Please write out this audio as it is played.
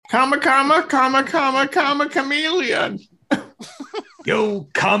Chameleon. You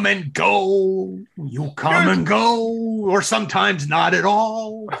come and go. You come and go, or sometimes not at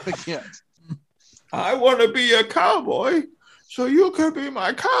all. Yes. I want to be a cowboy, so you can be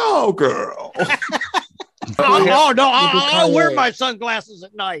my cowgirl. Oh no! I'll wear my sunglasses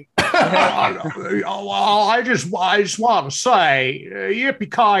at night. I just want to say,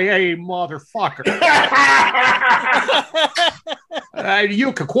 yippee-ki-yay, motherfucker!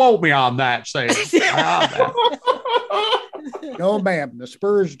 You can quote me on that. Say, no, ma'am. The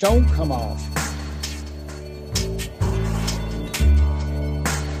spurs don't come off.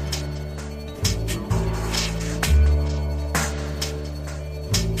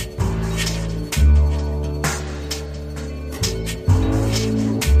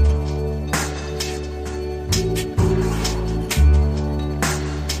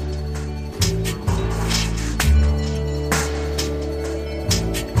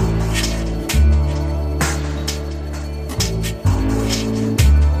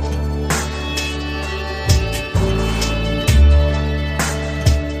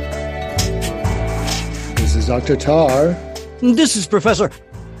 Dr. Tar. This is Professor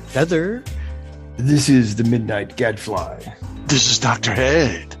Feather. This is the Midnight Gadfly. This is Dr.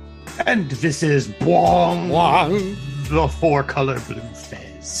 Head. And this is Bwong, the four-color blue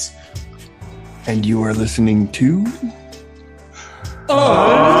fez. And you are listening to... Unsane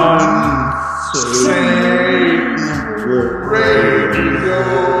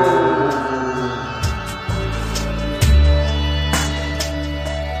Radio.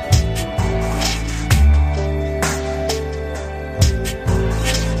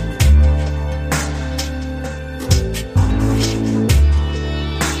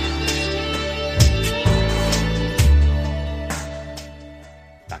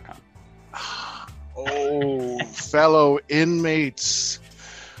 Fellow inmates,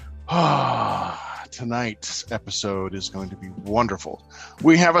 tonight's episode is going to be wonderful.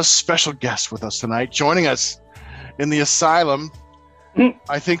 We have a special guest with us tonight, joining us in the asylum.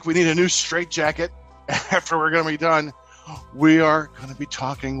 I think we need a new straitjacket after we're going to be done. We are going to be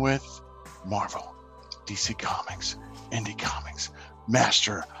talking with Marvel, DC Comics, Indie Comics,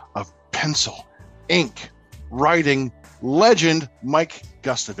 master of pencil, ink, writing, legend, Mike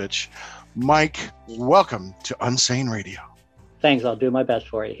Gustovich. Mike, welcome to Unsane Radio. Thanks. I'll do my best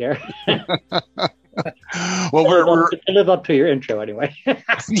for you here. Well, we're live up to your intro anyway.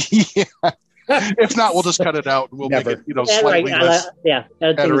 Yeah. If not, we'll just cut it out and we'll make it, slightly less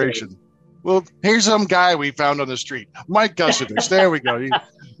adoration. Well, here's some guy we found on the street, Mike Gustovich. There we go. He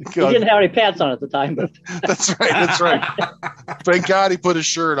didn't have any pants on at the time, but that's right. That's right. Thank God he put his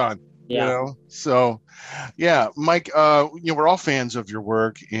shirt on. Yeah. So. Yeah, Mike, we're all fans of your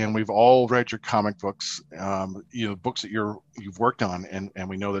work, and we've all read your comic books, books that you've worked on, and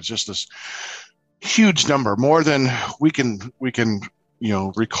we know that's just this huge number, more than we can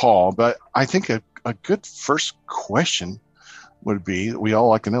recall. But I think a good first question would be, we all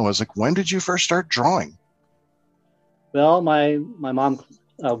like to know, is like, when did you first start drawing? Well, my mom,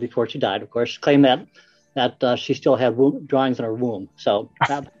 before she died, of course, claimed that she still had drawings in her womb. So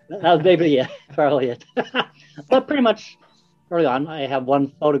that was maybe probably it. But pretty much early on, I have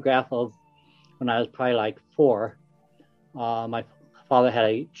one photograph of when I was probably like 4. My father had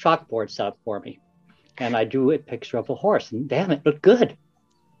a chalkboard set up for me, and I drew a picture of a horse, and damn, it looked good.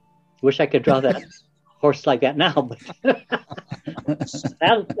 Wish I could draw that horse like that now, but that's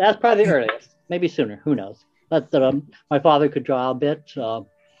probably the earliest. Maybe sooner, who knows. But my father could draw a bit.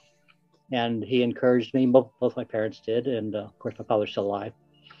 And he encouraged me, both my parents did, and of course my father's still alive.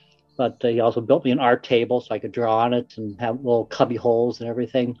 But he also built me an art table so I could draw on it and have little cubby holes and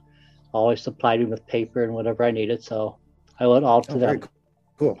everything. Always supplied me with paper and whatever I needed, so I went all to them.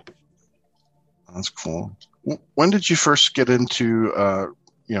 Cool. That's cool. When did you first get into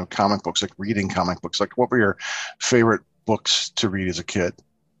comic books, like reading comic books? Like, what were your favorite books to read as a kid?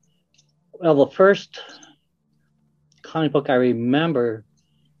 Well, the first comic book I remember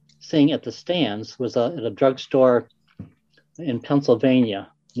seeing at the stands was at a drugstore in Pennsylvania,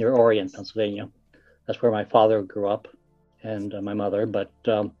 near Orion, Pennsylvania. That's where my father grew up and my mother. But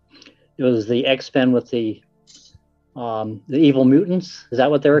it was the X-Men with the evil mutants. Is that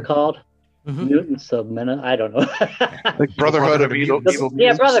what they were called? Mm-hmm. Mutants of Men. I don't know. Like Brotherhood of Evil.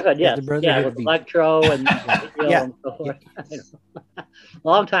 Yeah, Brotherhood. Yes. Yeah, with Electro and and so forth. A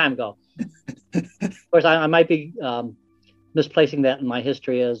long time ago. Of course, I might be misplacing that in my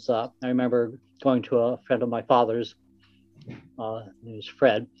history, as I remember going to a friend of my father's, his name was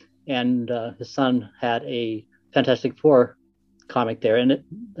Fred, and his son had a Fantastic Four comic there. And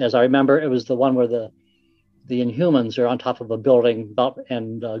as I remember, it was the one where the the Inhumans are on top of a building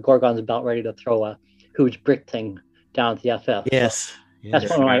and Gorgon's about ready to throw a huge brick thing down at the FF. Yes. So that's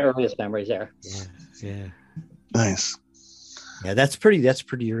one of my earliest memories there. Yeah. Nice. Yeah, that's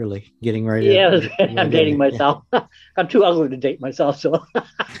pretty early. Getting ready. I'm dating myself. I'm too ugly to date myself. So,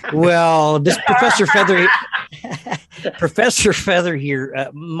 well, this Professor Feather here,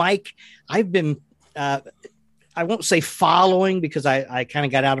 Mike. I've been, I won't say following because I kind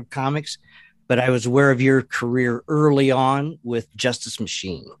of got out of comics, but I was aware of your career early on with Justice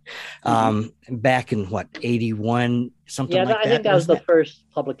Machine, back in 81, something like that. I think that was the first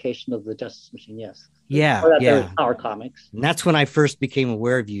publication of the Justice Machine. Yes. Yeah, There was Power Comics, and that's when I first became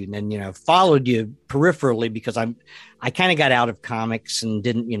aware of you. And then followed you peripherally because I kind of got out of comics and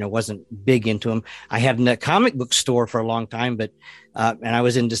didn't wasn't big into them. I had a comic book store for a long time, but and I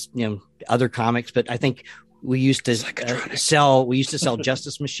was into other comics. But I think we used to sell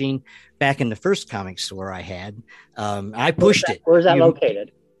Justice Machine back in the first comic store I had. I pushed it. Where's that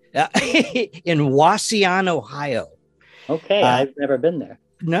located? In Waseon, Ohio. Okay, I've never been there.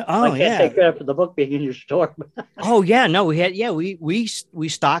 No, I can't take credit for the book being in your store. Oh yeah, no, we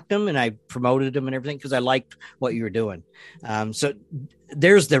stocked them and I promoted them and everything because I liked what you were doing. So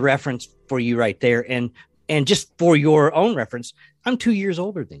there's the reference for you right there, and just for your own reference, I'm 2 years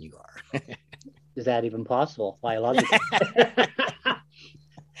older than you are. Is that even possible biologically?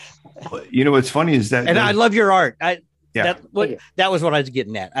 What's funny is that, and I love your art. Yeah, that was what I was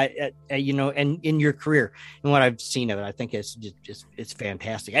getting at. And in your career and what I've seen of it, I think it's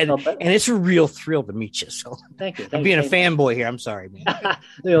fantastic. And it's a real thrill to meet you. So thank you. I'm being a fanboy here. I'm sorry, man.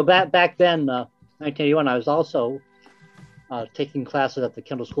 Back then, 1981, I was also taking classes at the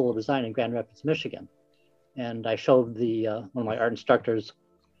Kendall School of Design in Grand Rapids, Michigan, and I showed one of my art instructors,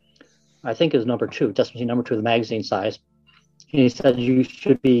 I think it was number 2, Justice Machine number 2, the magazine size. And he said, "You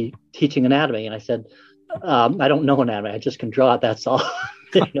should be teaching anatomy." And I said, I don't know anatomy. I just can draw it. That's all.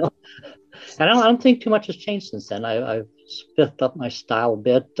 And I don't think too much has changed since then. I've spiffed up my style a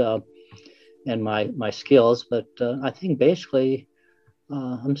bit and my skills, but I think basically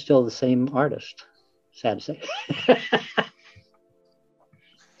I'm still the same artist. Sad to say.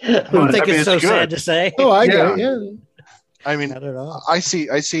 I don't think it's so good. Sad to say. Oh, I get it. Yeah. I mean, I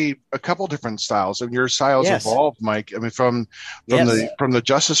see a couple different styles, and your styles evolved, Mike. I mean, from the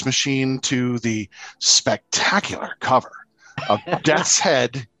Justice Machine to the spectacular cover of Death's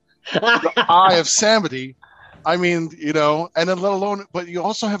Head, the Eye of Samedi. I mean, and then let alone, but you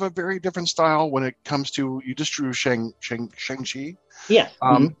also have a very different style when it comes to, you just drew Shang-Chi. Yeah.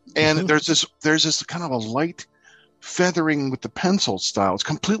 And there's this kind of a light feathering with the pencil style. It's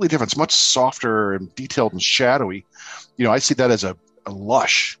completely different. It's much softer and detailed and shadowy. I see that as a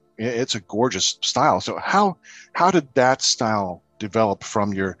lush. It's a gorgeous style. So how did that style develop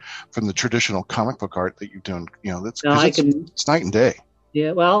from the traditional comic book art that you've done? It's night and day.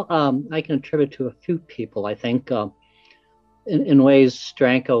 Yeah, well, I can attribute to a few people. I think in ways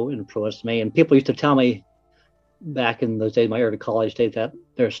Stranko influenced me, and people used to tell me back in those days, my early college days, that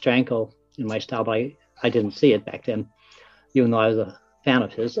there's Stranko in my style, but I didn't see it back then, even though I was a fan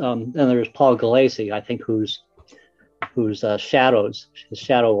of his. Then there's Paul Galassi, I think, whose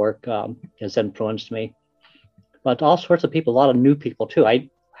shadow work has influenced me. But all sorts of people, a lot of new people too.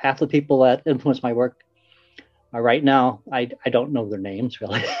 Half the people that influence my work right now, I don't know their names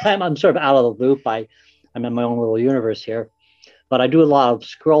really. I'm sort of out of the loop. I'm in my own little universe here, but I do a lot of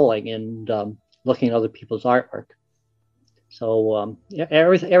scrolling and looking at other people's artwork. So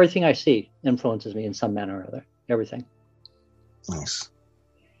everything I see influences me in some manner or other. Everything. Nice.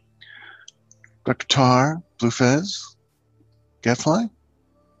 Dr. Tar, Blue Fez, Gadfly?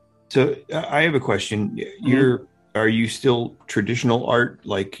 So I have a question. Are you still traditional art,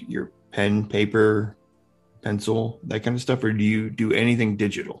 like your pen, paper, pencil, that kind of stuff, or do you do anything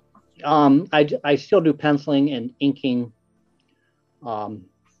digital? I still do penciling and inking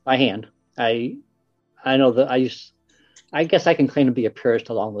by hand. I know that I guess I can claim to be a purist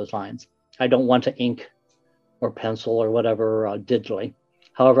along those lines. I don't want to ink or pencil or whatever digitally.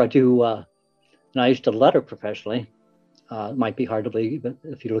 However, I do, and I used to letter professionally. It might be hard to believe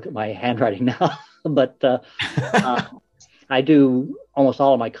if you look at my handwriting now, but I do almost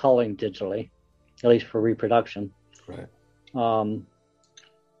all of my coloring digitally, at least for reproduction. Right.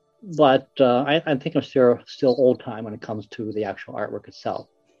 But I think I'm still old time when it comes to the actual artwork itself.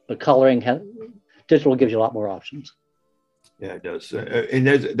 But coloring, digital gives you a lot more options. Yeah, it does. And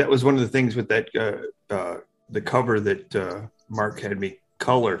that was one of the things with that the cover that Mark had me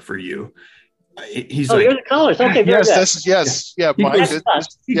color for you. He's like, you're the colors. Okay, yes. Yeah, Mike.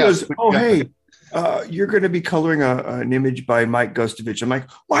 He goes, hey, you're going to be coloring an image by Mike Gustovich. I'm like,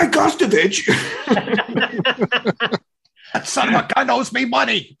 Mike Gustovich? That son of a gun owes me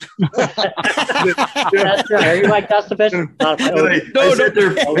money. That's right. Are you like Gustovich?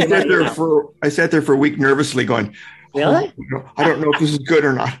 I sat there for a week nervously going, Really? oh, I don't know if this is good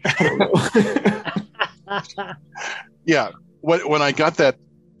or not. I don't know. Yeah. When I got that,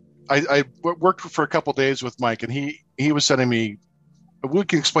 I worked for a couple days with Mike, and he was sending me. We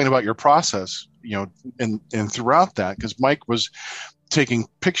can explain about your process, and throughout that, because Mike was taking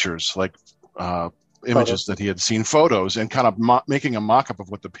pictures, like images that he had seen, photos, and kind of making a mock-up of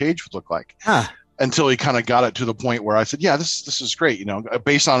what the page would look like. Huh. Until he kind of got it to the point where I said, yeah, this is great,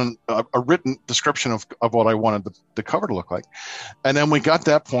 based on a written description of what I wanted the cover to look like. And then we got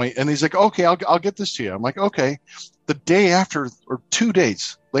that point, and he's like, okay, I'll get this to you. I'm like, okay. The day after, or 2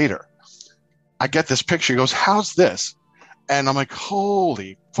 days later, I get this picture. He goes, how's this? And I'm like,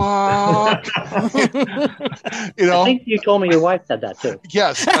 holy fuck. I think you told me your wife said that too.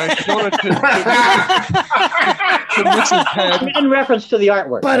 Yes. I showed it to Mrs. Head. In reference to the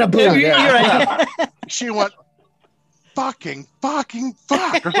artwork. She went, fucking fuck,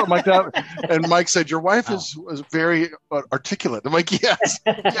 or something like that. And Mike said, your wife was very articulate. I'm like, yes.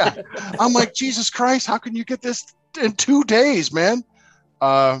 Yeah. I'm like, Jesus Christ, how can you get this in 2 days, man?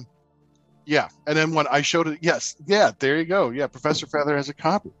 Yeah. And then when I showed it, yes. Yeah, there you go. Yeah, Professor Feather has a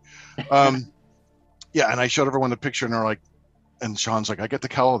copy. Yeah, and I showed everyone the picture, and they're like, and Sean's like, I get the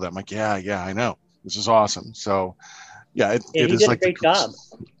color of that. I'm like, yeah, I know. This is awesome. So, yeah, it is did like a great job.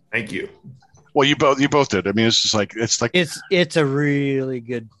 Thank you. Well, you both did. I mean, it's like it's a really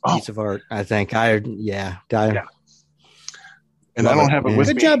good piece of art, I think. Yeah. And I don't have it with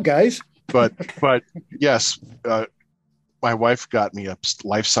me. Good job, guys. But yes, my wife got me a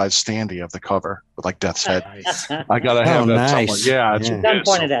life-size standee of the cover with like Death's head. Nice. I gotta have that somewhere. Yeah, Gun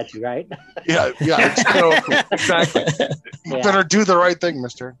pointed at you, right? Yeah. It's so cool. Exactly. You better do the right thing,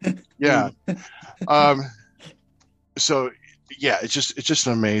 mister. Yeah. So yeah, it's just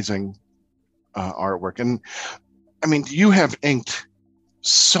an amazing artwork. And I mean, you have inked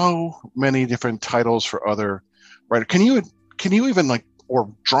so many different titles for other writers. Can you even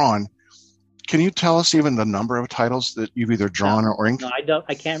or drawn? Can you tell us even the number of titles that you've either drawn or inked? No, I don't.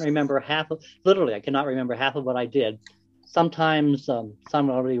 I can't remember literally, I cannot remember half of what I did. Sometimes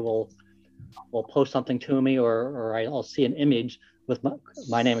somebody will post something to me, or I'll see an image with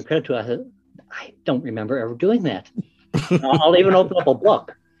my name and credit to it. I don't remember ever doing that. I'll even open up a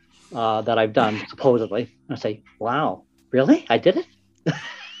book that I've done, supposedly. And I say, wow, really? I did it?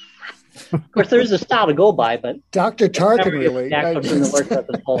 Of course, there is a style to go by, but Dr. Tar can relate. The work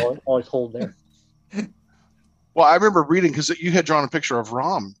doesn't always hold there. Well, I remember reading, because you had drawn a picture of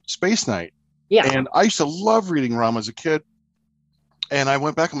Rom, Space Knight. Yeah. And I used to love reading Rom as a kid. And I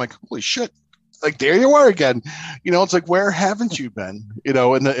went back, I'm like, holy shit. Like, there you are again. It's like, where haven't you been,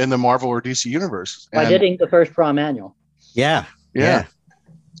 in the Marvel or DC universe? I did ink the first Rom annual. Yeah.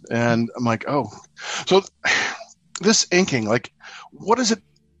 And I'm like, oh. So this inking, what does it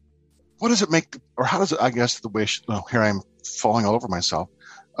make, or how does it, I guess, the way, here I am falling all over myself.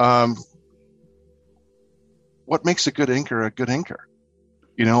 What makes a good inker a good inker?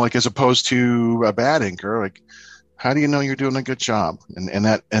 As opposed to a bad inker, how do you know you're doing a good job? And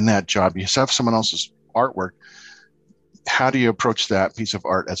that job, you have someone else's artwork. How do you approach that piece of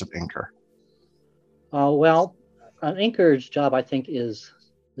art as an inker? Well, an inker's job, I think, is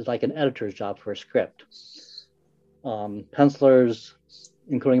like an editor's job for a script. Pencilers,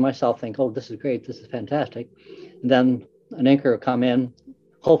 including myself, think, oh, this is great, this is fantastic. And then an inker will come in,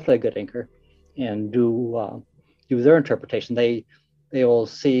 hopefully a good inker, and do their interpretation. They will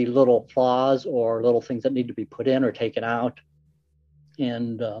see little flaws or little things that need to be put in or taken out,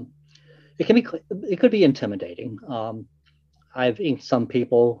 and it could be intimidating. I've inked some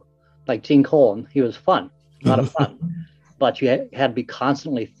people like Gene Colan. He was fun, a lot of fun, but you had to be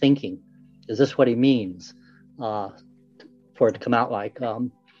constantly thinking, is this what he means, for it to come out like.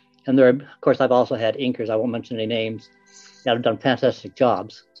 And there, of course, I've also had inkers, I won't mention any names, that have done fantastic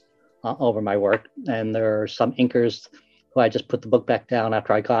jobs over my work. And there are some inkers who I just put the book back down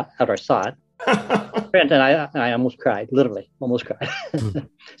after I saw it. And I almost cried, literally, almost cried.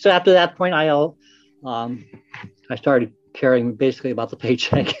 So after that point, I started caring basically about the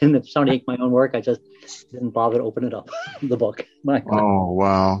paycheck. And if somebody inked my own work, I just didn't bother to open it up, the book. Oh,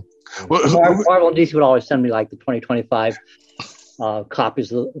 wow. Marvel and DC would always send me the 2025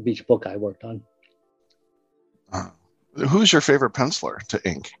 copies of each book I worked on. Who's your favorite penciler to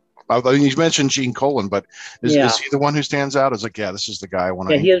ink? You mentioned Gene Colan, but is he the one who stands out? Is this is the guy I want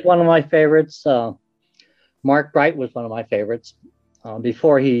to ink? He is one of my favorites. Mark Bright was one of my favorites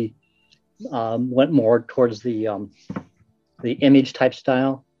before he went more towards the image type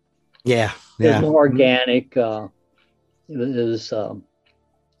style. Yeah. Yeah. more organic. It was.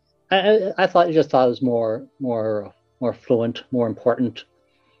 I just thought it was more fluent, more important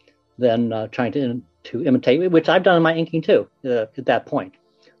than trying to imitate, which I've done in my inking too. At that point,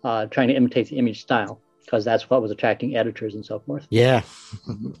 trying to imitate the image style because that's what was attracting editors and so forth. Yeah.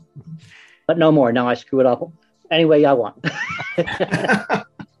 But no more. Now I screw it up any way I want.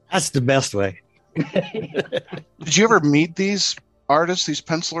 That's the best way. Did you ever meet these artists, these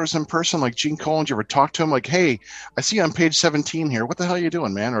pencilers in person, like Gene Colan? Did you ever talk to him? Like, hey, I see you on page 17 here. What the hell are you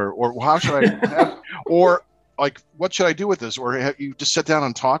doing, man? Or how should I? Or like, what should I do with this? Or have you just sit down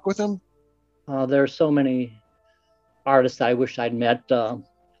and talk with him? There are so many artists I wish I'd met.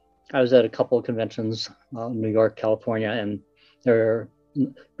 I was at a couple of conventions, New York, California, and there are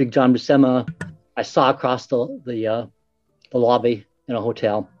Big John Buscema. I saw across the lobby in a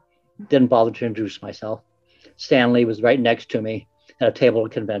hotel. Didn't bother to introduce myself. Stanley was right next to me at a table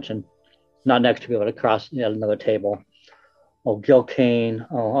at a convention. Not next to me, but across at another table. Oh, Gil Kane.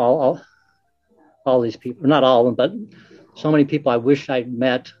 Oh, all these people. Not all of them, but so many people I wish I'd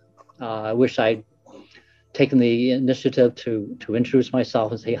met. I wish I'd taken the initiative to introduce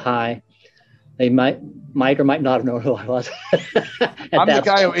myself and say hi. They might or might not have known who I was. I'm the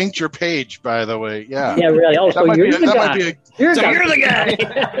guy who inked your page, by the way. Yeah. Yeah, really. Oh, so you're the guy. You're the guy.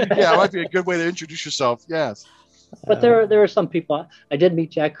 Yeah, it might be a good way to introduce yourself. Yes. But there are some people. I did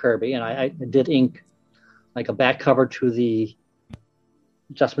meet Jack Kirby, and I did ink like a back cover to the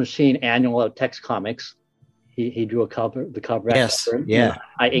Just Machine annual of Tex Comics. He drew the cover. Yes. Cover. Yeah.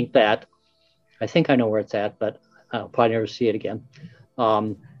 I inked that. I think I know where it's at, but I'll probably never see it again.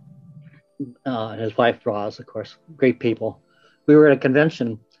 His wife, Roz, of course, great people. We were at a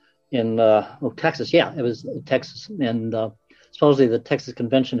convention in Texas. Yeah, it was Texas. And supposedly the Texas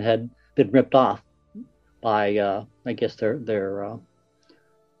convention had been ripped off by, I guess, their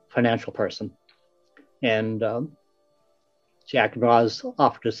financial person. And Jack and Roz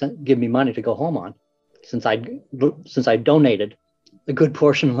offered to give me money to go home on, since I donated a good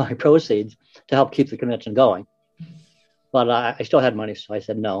portion of my proceeds to help keep the convention going. But I still had money, so I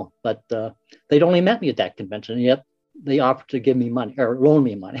said no. But they'd only met me at that convention, and yet they offered to give me money or loan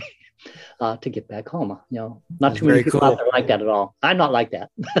me money to get back home. You know, not too many people out there like that at all. I'm not like that.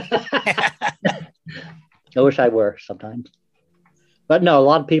 I wish I were sometimes. But no, a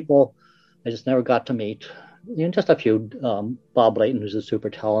lot of people I just never got to meet. You know, just a few. Bob Layton, who's a super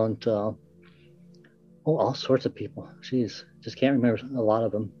talent. All sorts of people. Jeez, just can't remember a lot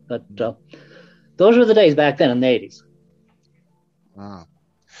of them. But those were the days back then in the 80s. Wow.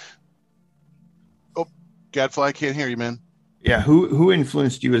 Oh, Gadfly, I can't hear you, man. Yeah, who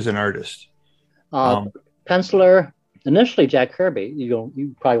influenced you as an artist? Penciler, initially Jack Kirby.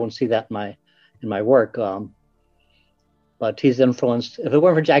 You probably won't see that in my work. But he's influenced. If it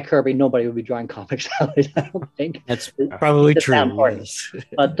weren't for Jack Kirby, nobody would be drawing comics nowadays, I don't think. That's probably true. Yes.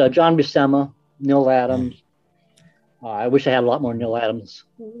 But John Buscema, Neil Adams. I wish I had a lot more Neil Adams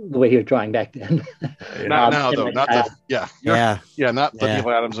the way he was drawing back then. Not now, though. Not the not the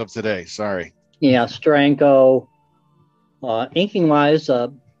Neil Adams of today. Sorry. Yeah, Steranko. Inking wise,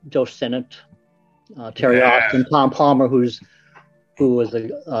 Joe Sinnott, Terry Austin, Tom Palmer, who was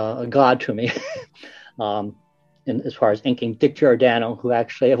a god to me. And as far as inking, Dick Giordano, who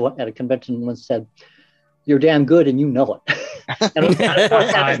actually at a convention once said, "You're damn good, and you know it." And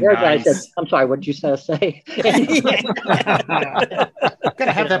I said, "I'm sorry, what did you say?"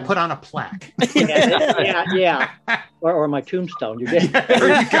 Gotta have that put on a plaque. Yeah. Or my tombstone. You're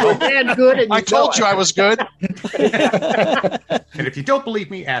damn good, and I told you I was good. And if you don't believe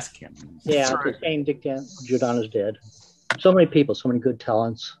me, ask him. Yeah, it's a shame Dick Giordano's dead. So many people, so many good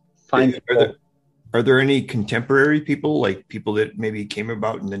talents. Fine people. Are there any contemporary people, like people that maybe came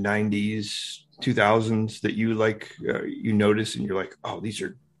about in the 90s, 2000s that you like, you notice and you're like, oh, these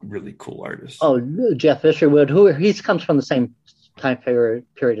are really cool artists? Oh, Jeff Isherwood, he comes from the same time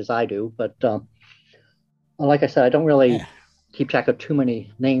period as I do. But like I said, I don't really keep track of too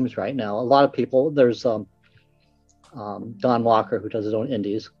many names right now. A lot of people, there's Don Walker, who does his own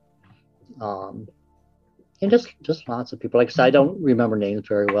indies. And just lots of people. Like I said, I don't remember names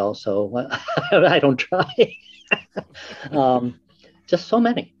very well, so I don't try. Just so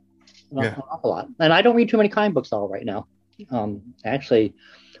many, an awful lot. And I don't read too many comic books all right now. Actually,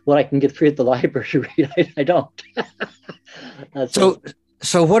 what I can get free at the library to read, I don't.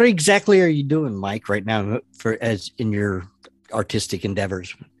 So what exactly are you doing, Mike, right now as in your artistic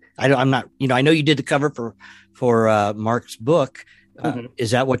endeavors? I'm not. I know you did the cover for Mark's book.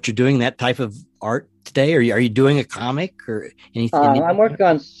 Is that what you're doing? That type of art today? Are you doing a comic or anything? I'm working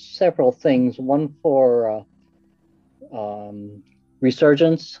on several things. One for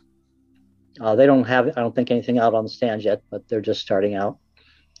Resurgence, They don't have, I don't think, anything out on the stands yet, but they're just starting out.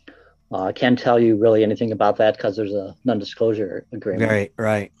 I can't tell you really anything about that because there's a non-disclosure agreement.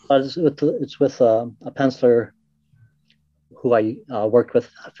 Right. But it's with a penciler who I worked with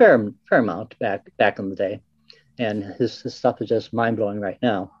a fair amount back in the day, and his stuff is just mind blowing right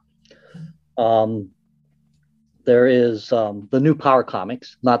now. There is the new Power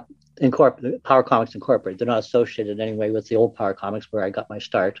Comics, not Power Comics Incorporated. They're not associated in any way with the old Power Comics where I got my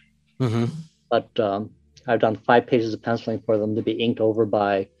start. Mm-hmm. But I've done 5 pages of penciling for them to be inked over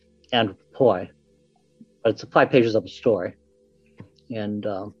by Andrew Poy. But it's 5 pages of a story. And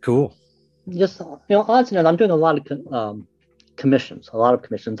cool. Just, odds and ends, I'm doing a lot of commissions.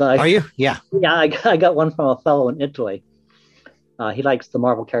 Are you? Yeah. Yeah, I got one from a fellow in Italy. He likes the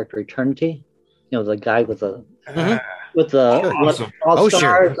Marvel character Eternity. The guy with the awesome. all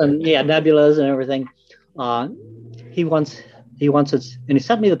stars and nebulas and everything. He wants it, and he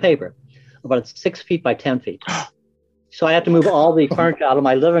sent me the paper, but it's 6 feet by 10 feet. So I have to move all the furniture out of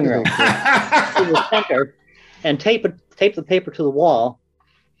my living room to the center and tape the paper to the wall,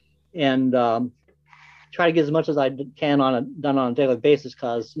 and try to get as much as I can done on a daily basis,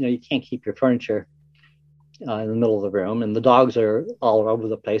 because you can't keep your furniture in the middle of the room, and the dogs are all over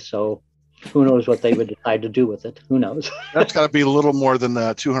the place. So who knows what they would decide to do with it? Who knows? That's got to be a little more than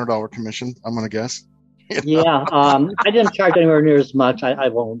the $200 commission, I'm going to guess. Yeah, I didn't charge anywhere near as much. I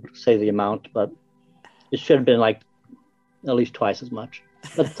won't say the amount, but it should have been like at least twice as much.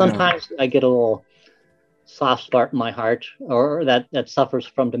 But sometimes I get a little soft spot in my heart, or that suffers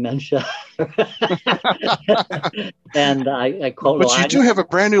from dementia. And I quote. But you do have a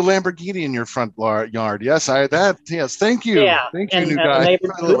brand new Lamborghini in your front yard. Yes, yes. Thank you. Yeah. Thank you, new guy. guy.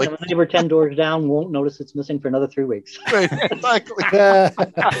 The neighbor 10 doors down won't notice it's missing for another 3 weeks. Right, exactly.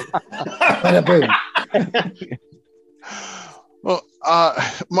 Well,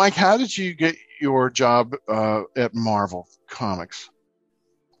 Mike, how did you get your job at Marvel Comics?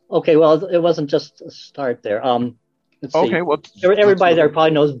 Okay, well, it wasn't just a start there. Let's see. Okay, well, everybody there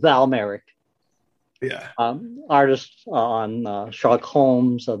probably knows Val Merrick. Yeah. Artist on Sherlock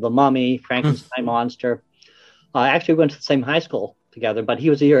Holmes, The Mummy, Frankenstein Monster. Actually, we went to the same high school together, but he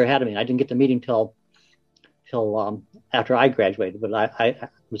was a year ahead of me. I didn't get to meet him till after I graduated, but I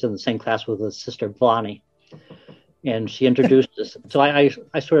was in the same class with his sister Vonnie, and she introduced us. So I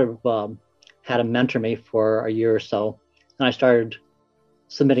sort of had him mentor me for a year or so, and I started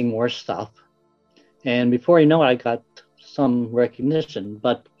submitting more stuff. And before you know it, I got some recognition.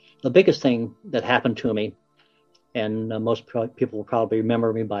 But the biggest thing that happened to me, and most people will probably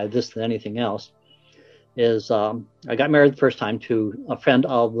remember me by this than anything else, is I got married the first time to a friend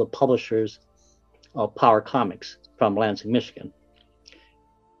of the publishers of Power Comics from Lansing, Michigan.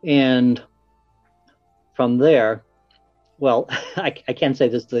 And from there, well, I can't say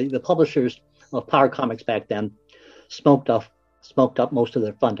this, the publishers of Power Comics back then smoked up most of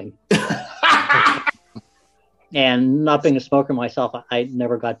their funding. And not being a smoker myself, I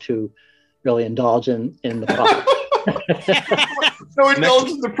never got to really indulge in the profits. No, indulge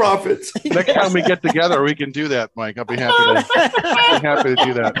in the profits. Next time we get together, we can do that, Mike. I'll be happy to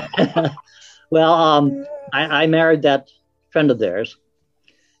do that. Well, I married that friend of theirs,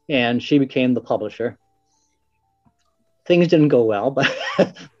 and she became the publisher. Things didn't go well,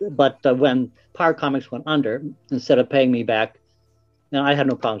 but when Power Comics went under, instead of paying me back, now I had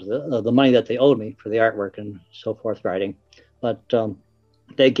no problems with the money that they owed me for the artwork and so forth writing, but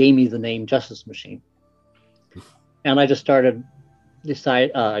they gave me the name Justice Machine, and I just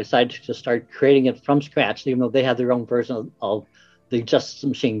decided to just start creating it from scratch, even though they had their own version of the Justice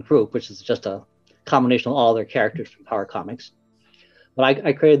Machine group, which is just a combination of all their characters from Power Comics. But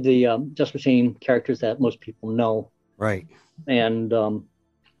I created the Justice Machine characters that most people know. Right. And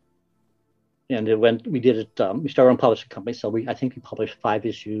it went. We did it. We started our own publishing company, so I think we published 5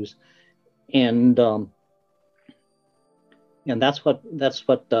 issues, and that's what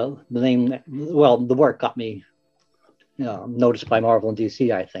the name. Well, the work got me noticed by Marvel and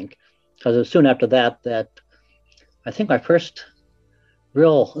DC, I think, because it was soon after that I think my first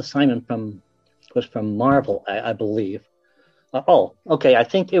real assignment was from Marvel, I believe. Okay, I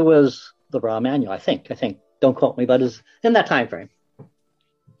think it was the Raw Manual. I think. Don't quote me, but it's in that time frame.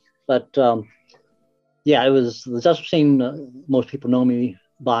 But yeah, it was the Justice Machine. Most people know me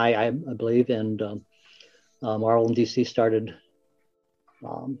by, I believe, and Marvel and DC started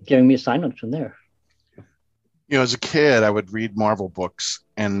giving me assignments from there. As a kid, I would read Marvel books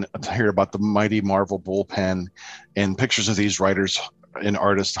and hear about the mighty Marvel bullpen and pictures of these writers and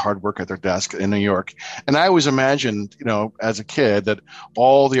artists hard work at their desk in New York. And I always imagined, as a kid, that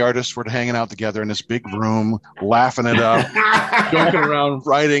all the artists were hanging out together in this big room, laughing it up, joking around,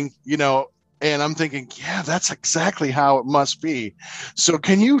 writing, And I'm thinking, yeah, that's exactly how it must be. So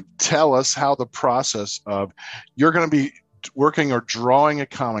can you tell us how the process of you're going to be working or drawing a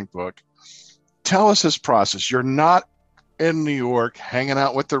comic book? Tell us this process. You're not in New York hanging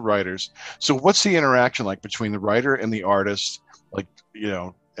out with the writers. So what's the interaction like between the writer and the artist? Like,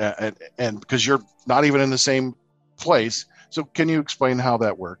 and because you're not even in the same place. So can you explain how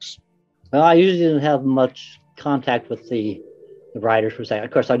that works? Well, I usually didn't have much contact with the writers per se.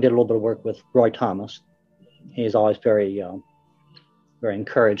 Of course, I did a little bit of work with Roy Thomas. He's always very, very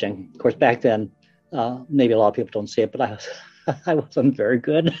encouraging. Of course, back then, maybe a lot of people don't see it, but I wasn't very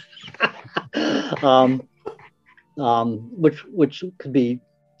good. Which could be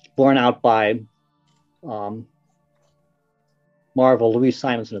borne out by Marvel. Louise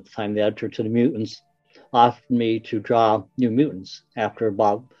Simonson at the time, the editor to the Mutants, offered me to draw New Mutants after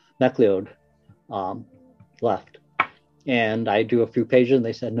Bob McLeod left. And I drew a few pages, and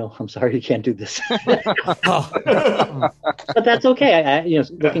they said, "No, I'm sorry, you can't do this." But that's okay.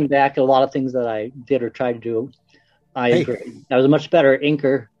 Looking back at a lot of things that I did or tried to do, I agree. I was a much better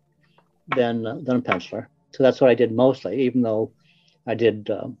inker than a penciler. So that's what I did mostly. Even though I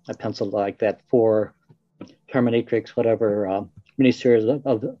penciled like that for Terminatrix, whatever miniseries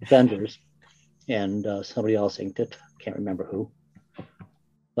of Avengers, and somebody else inked it. Can't remember who.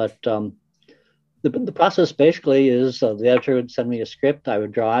 But the process basically is the editor would send me a script. I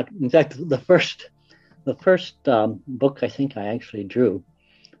would draw it. In fact, the first book I think I actually drew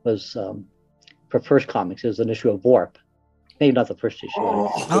was for First Comics. It was an issue of Warp. Maybe not the first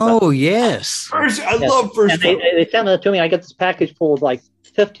issue. Yes. I love First. And they sent it to me. I get this package full of like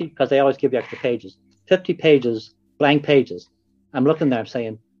 50, because they always give you extra pages. 50 pages, blank pages. I'm looking there. I'm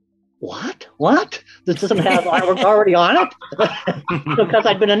saying, what? This doesn't have artwork already on it? Because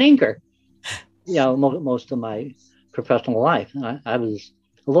I'd been an inker, most of my professional life. And I was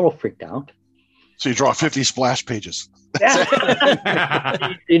a little freaked out. So you draw 50 splash pages. As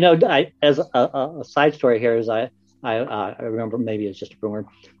a side story here is I remember, maybe it's just a rumor,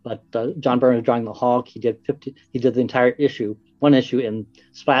 but John Byrne was drawing the Hulk. He did the entire issue, one issue in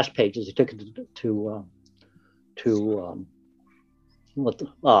splash pages. He took it to who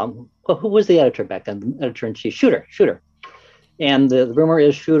was the editor back then? The editor-in-chief, Shooter. And the rumor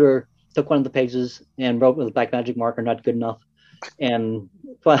is Shooter took one of the pages and wrote with a black magic marker, not good enough. And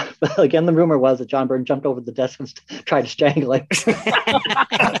again, the rumor was that John Byrne jumped over the desk and tried to strangle him.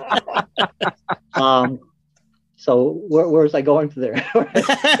 So where was I going to there?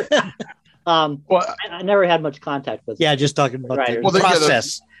 I never had much contact with. Yeah, just talking about the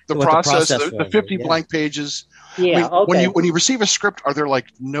process. The process, the 50 blank pages. Yeah. Okay. When you receive a script, are there like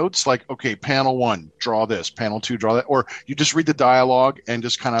notes like, okay, panel 1, draw this, panel 2, draw that, or you just read the dialogue and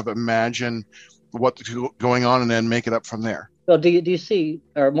just kind of imagine what's going on and then make it up from there? Well, do you see?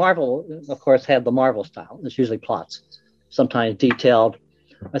 Or Marvel, of course, had the Marvel style. It's usually plots, sometimes detailed.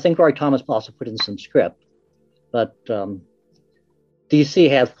 I think Roy Thomas also put in some script, but DC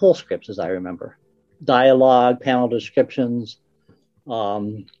had full scripts, as I remember, dialogue, panel descriptions.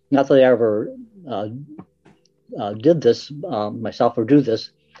 Not that I ever did this myself or do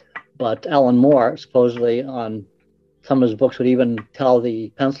this, but Alan Moore supposedly on some of his books would even tell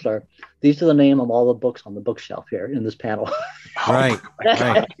the penciler, "These are the name of all the books on the bookshelf here in this panel." Right.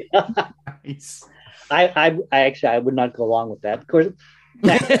 Nice. I actually would not go along with that. Of course,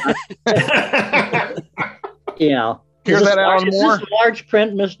 Hear that, Alan Moore? Is this large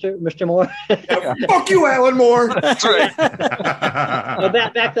print, Mr. Moore? Fuck you, Alan Moore. That's right. Well,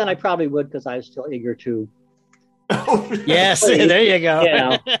 back then I probably would, because I was still eager to. Yes, there you go.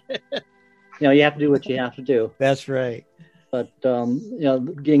 You have to do what you have to do. That's right. But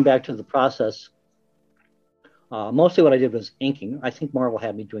getting back to the process, mostly what I did was inking. I think Marvel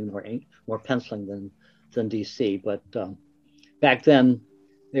had me doing more penciling than DC. But back then,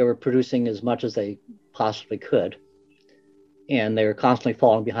 they were producing as much as they possibly could, and they were constantly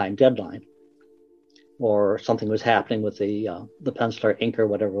falling behind deadline, or something was happening with the penciler, inker,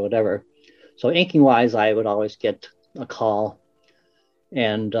 whatever. So inking wise, I would always get a call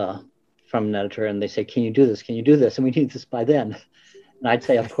and from an editor, and they say, "Can you do this? Can you do this? And we need this by then." And I'd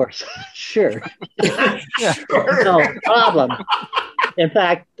say, "Of course, sure, no problem." In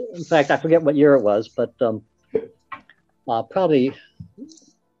fact, I forget what year it was, but probably,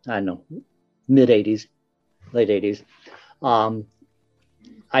 I don't know, mid '80s, late '80s.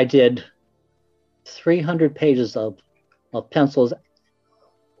 I did 300 pages of pencils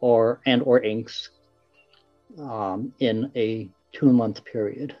or inks in a 2-month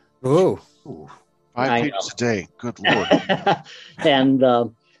period. Oh, 5 pages a day. Good Lord. And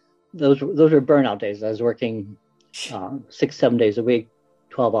those were burnout days. I was working 6-7 days a week,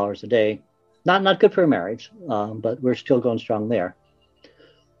 12 hours a day. Not good for a marriage, but we're still going strong there.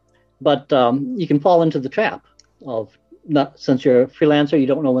 But you can fall into the trap of since you're a freelancer, you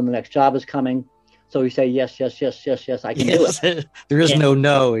don't know when the next job is coming. So you say yes, yes, yes, yes, yes, I can do it. There is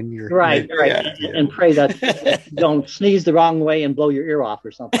no in your right. Yeah. And pray that you don't sneeze the wrong way and blow your ear off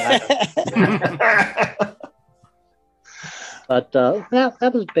or something. But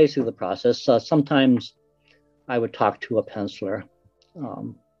that was basically the process. Sometimes I would talk to a penciler.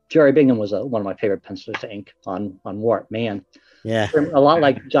 Jerry Bingham was one of my favorite pencilers to ink on warp. Man, Yeah. a lot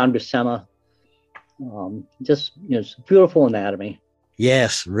like John Buscema. Just beautiful anatomy.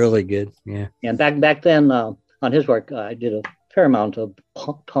 Yes, really good. Yeah. And back then on his work, I did a fair amount of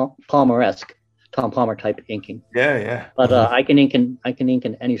Palmer-esque, Tom Palmer type inking. Yeah. But I can ink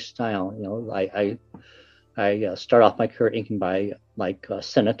in any style. I start off my career inking by like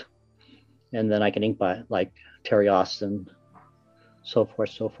Sinnott, and then I can ink by like Terry Austin, so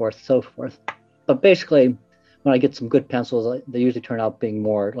forth. But basically, when I get some good pencils, they usually turn out being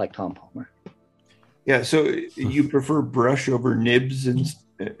more like Tom Palmer. Yeah. So you prefer brush over nibs and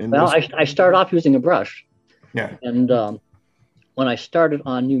well, I started off using a brush. Yeah. And when I started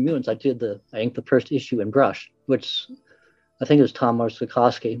on New Mutants, I inked the first issue in brush, which I think it was Tom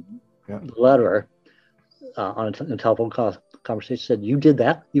Marszakowski, the letterer, on a telephone conversation said, "You did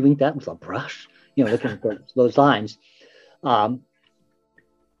that? You inked that with a brush?" Looking at those lines. I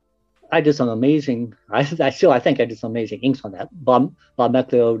did some amazing. I think I did some amazing inks on that. Bob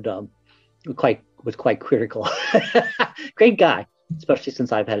McLeod was quite critical. Great guy, especially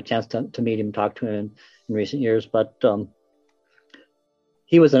since I've had a chance to meet him and talk to him in recent years. But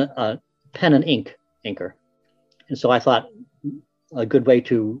he was a pen and ink inker, and so I thought a good way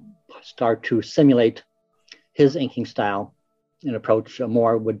to start to simulate his inking style and approach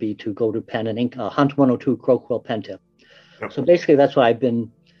more would be to go to pen and ink, Hunt 102 Crow Quill pen tip. Yep. So basically, that's what I've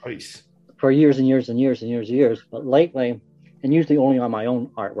been for years and years and years and years and years. But lately, and usually only on my own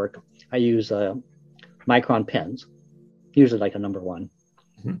artwork, I use micron pens, usually like a number 1.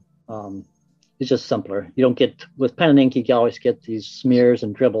 Mm-hmm. It's just simpler. You don't get, with pen and ink, you can always get these smears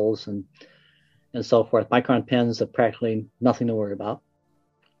and dribbles and so forth. Micron pens have practically nothing to worry about.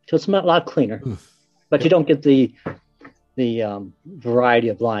 So it's a lot cleaner. But you don't get the variety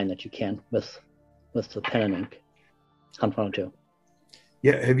of line that you can with the pen and ink. Hunt 102.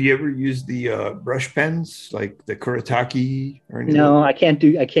 Yeah, have you ever used the brush pens like the Kuretake or anything? No, I can't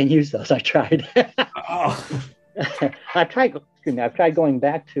use those. I tried. I've tried going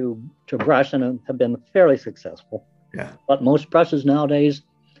back to brush and have been fairly successful. Yeah. But most brushes nowadays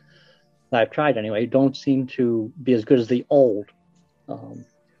that I've tried anyway don't seem to be as good as the old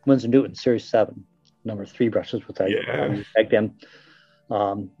Winsor Newton Series 7 number 3 brushes, which I used back then.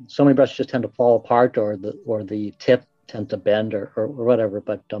 So many brushes just tend to fall apart, or the tip tend to bend or whatever.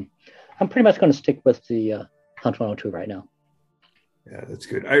 But I'm pretty much going to stick with the Hunt 102 right now. Yeah, that's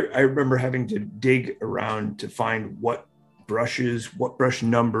good. I remember having to dig around to find what brushes, what brush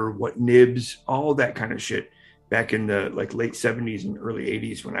number, what nibs, all that kind of shit back in the late 70s and early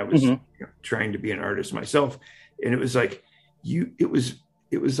 80s when I was trying to be an artist myself. And it was like it was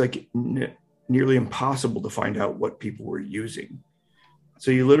like nearly impossible to find out what people were using. So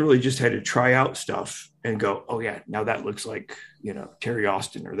you literally just had to try out stuff and go, oh yeah, now that looks like, Terry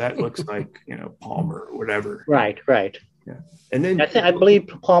Austin, or that looks like, Palmer or whatever. Right. Yeah. And then I believe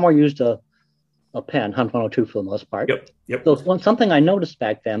Palmer used a pen, Hunt 102 for the most part. Yep. So something I noticed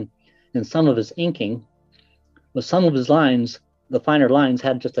back then in some of his inking was some of his lines, the finer lines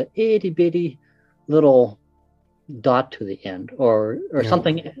had just a itty bitty little dot to the end or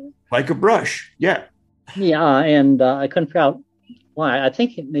something. Like a brush. Yeah. Yeah. And I couldn't figure out why. I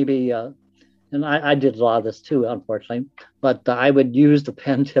think maybe, and I did a lot of this too, unfortunately, but I would use the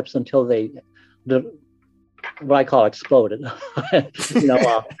pen tips until they what I call exploded.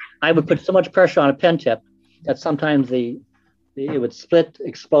 I would put so much pressure on a pen tip that sometimes it would split,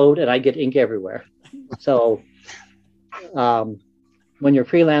 explode, and I get ink everywhere. So when you're a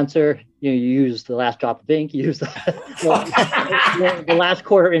freelancer, you use the last drop of ink, you use the last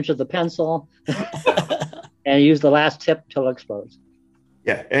quarter inch of the pencil, and use the last tip till it explodes.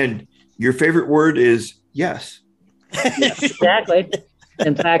 Yeah, and your favorite word is yes. Yes, exactly.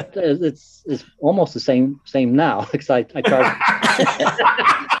 In fact, it's almost the same now because I charge.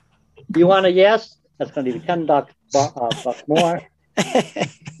 You want a yes? That's going to be $10 bucks more.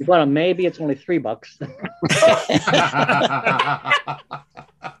 You want a maybe? It's only $3.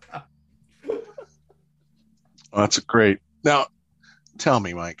 Oh, that's great. Now, tell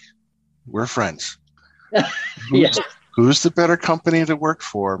me, Mike, we're friends. Yes. Who's the better company to work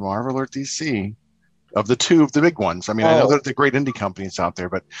for, Marvel or DC? of the two of the big ones. I mean, I know Oh. that the great indie companies out there,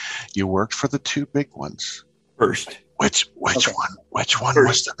 but you worked for the two big ones. First. Which Okay. one? Which one First.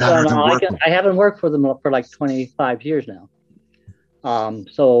 was the better than working? I haven't worked for them for like 25 years now.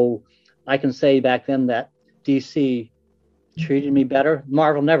 So I can say back then that DC treated me better.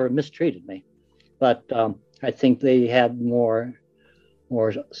 Marvel never mistreated me, but I think they had more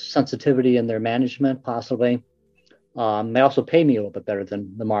sensitivity in their management, possibly. They also pay me a little bit better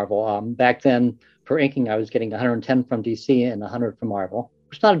than the Marvel. Back then, for inking, I was getting 110 from DC and 100 from Marvel.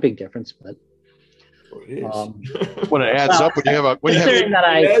 It's not a big difference, but It is. When it adds up, when you have considering that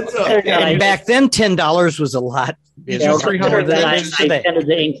And back then, $10 was a lot. You you know, do 300 considering that pages I tended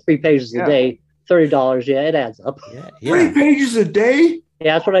to ink 3 pages Yeah. a day, $30. Yeah, it adds up. Yeah. 3 pages a day?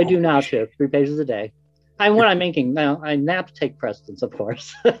 Yeah, that's what I do now too. 3 pages a day. When I'm inking now, I naps take precedence, of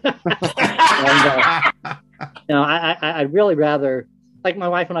course. I really rather, like my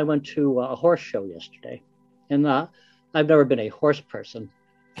wife and I went to a horse show yesterday, and I've never been a horse person.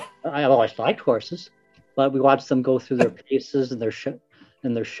 I've always liked horses, but we watched them go through their paces and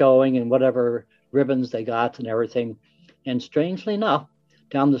their showing and whatever ribbons they got and everything. And strangely enough,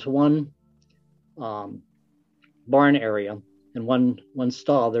 down this one barn area in one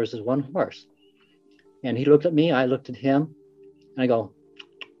stall, there's this one horse. And he looked at me, I looked at him, and I go,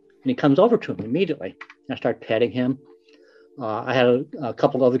 and he comes over to me immediately. I start petting him. I had a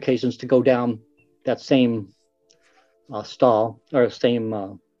couple of other occasions to go down that same stall or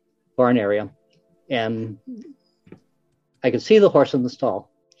same barn area, and I could see the horse in the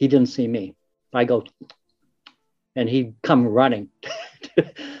stall. He didn't see me. I go, and he'd come running.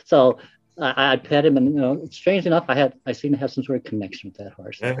 So I'd pet him, and strange enough, I seem to have some sort of connection with that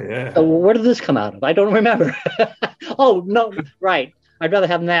horse. Yeah. So where did this come out of? I don't remember. Oh no, right. I'd rather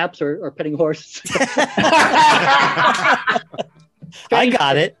have naps or petting horses. I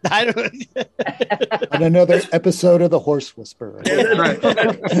got it. On another episode of The Horse Whisperer.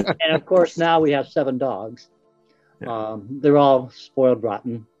 And of course, now we have 7 dogs. They're all spoiled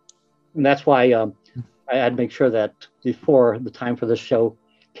rotten. And that's why I had to make sure that before the time for this show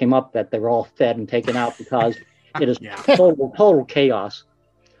came up that they were all fed and taken out, because it is total chaos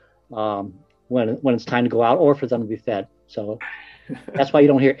when it's time to go out or for them to be fed. So that's why you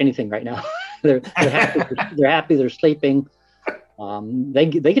don't hear anything right now. They're happy. They're sleeping. They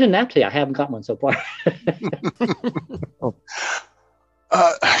get a nap today. I haven't got one so far.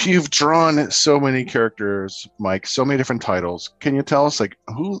 You've drawn so many characters, Mike, so many different titles. Can you tell us, like,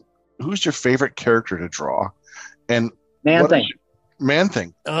 who's your favorite character to draw? And Man-Thing.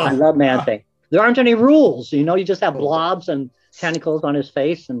 Man-Thing. I love Man-Thing. There aren't any rules. You just have blobs and tentacles on his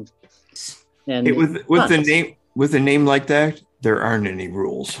face, and Hey, with a name like that, there aren't any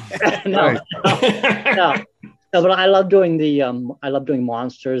rules. no. But I love doing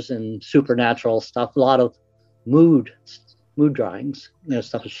monsters and supernatural stuff. A lot of mood drawings,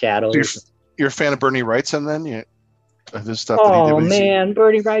 stuff with shadows. You're a fan of Bernie Wrightson, then? This stuff. Oh man,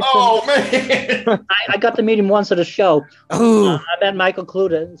 Bernie Wrightson. Oh man, I got to meet him once at a show. Oh, I met Michael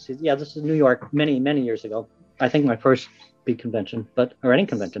Cluda. Yeah, this is New York, many years ago. I think my first big convention, or any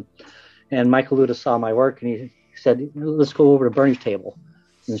convention. And Michael Cluda saw my work, and he said, "Let's go over to Bernie's table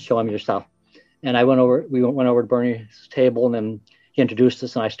and show him your stuff." And we went over to Bernie's table, and then he introduced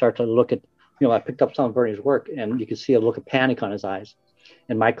us, and I started to look at, I picked up some of Bernie's work, and you could see a look of panic on his eyes.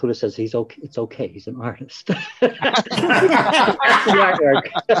 And Mike Cluda says, "He's okay. It's okay. He's an artist."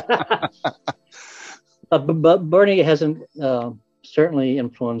 But Bernie hasn't certainly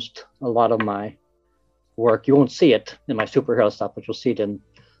influenced a lot of my work. You won't see it in my superhero stuff, but you'll see it in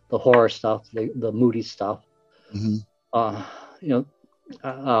the horror stuff, the moody stuff. Mm-hmm.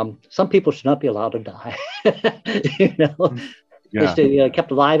 Some people should not be allowed to die. Yeah. They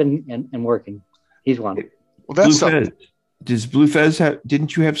kept alive and working. He's one. Well, that's Blue Fez. Does Blue Fez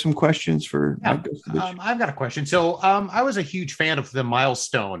didn't you have some questions for Mike Gustovich? I've got a question. So I was a huge fan of the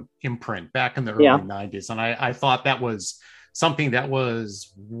Milestone imprint back in the early 90s, and I thought that was something that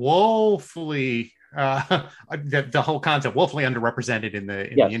was woefully the whole concept woefully underrepresented in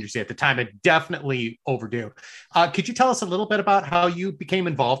the industry at the time. It definitely overdue. Could you tell us a little bit about how you became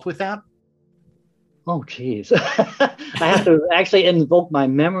involved with that? Oh, geez. I have to actually invoke my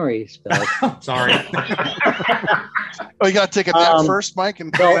memory spell. Sorry. You got to take a nap first, Mike.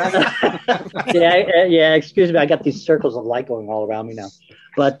 And yeah. Excuse me. I got these circles of light going all around me now.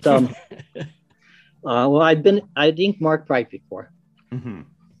 But I'd inked Mark Bright before,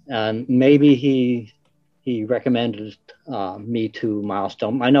 and maybe he recommended me to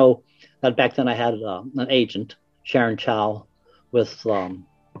Milestone. I know that back then I had an agent, Sharon Chow, with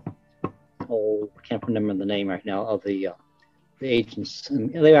I can't remember the name right now of the agents.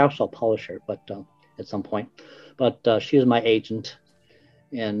 And they were also a publisher, but at some point. But she was my agent,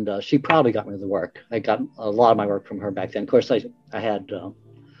 and she probably got me the work. I got a lot of my work from her back then. Of course, I had a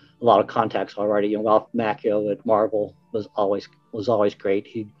lot of contacts already. You know, Ralph Macchio at Marvel was always great.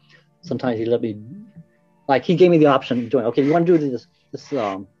 Sometimes he let me, like, he gave me the option of doing, okay, you want to do this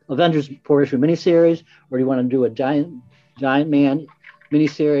Avengers 4-issue miniseries, or do you want to do a Giant Man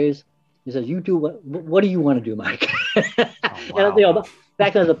miniseries? He says, you do what do you want to do, Mike? Oh, wow. And, you know,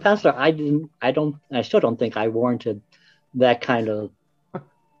 back as a penciler, I still don't think I warranted that kind of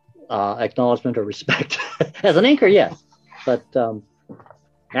acknowledgement or respect. As an inker, yes, but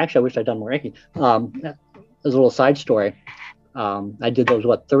actually, I wish I'd done more inking. As a little side story, I did those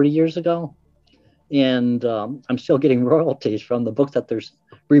 30 years ago, and I'm still getting royalties from the books that they're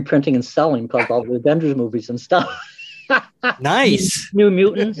reprinting and selling because all the Avengers movies and stuff. Nice. New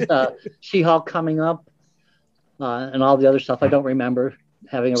Mutants, She-Hulk coming up, and all the other stuff I don't remember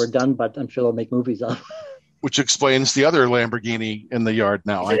having ever done, but I'm sure they'll make movies of. Which explains the other Lamborghini in the yard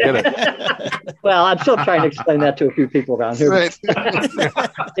now. I get it. Well, I'm still trying to explain that to a few people around here. Right.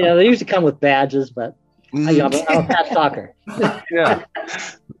 You know, they usually come with badges, but I'm a fast talker. Yeah.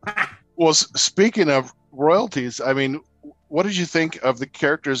 Well, speaking of royalties, I mean, what did you think of the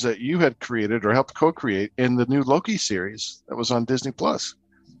characters that you had created or helped co-create in the new Loki series that was on Disney Plus?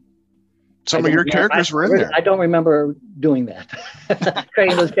 Some of your characters were in there. I don't remember doing that,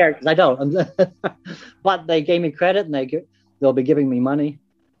 creating those characters. I don't. But they gave me credit, and they'll be giving me money.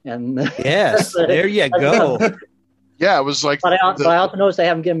 And yes, there you go. Yeah, it was like. But I also noticed they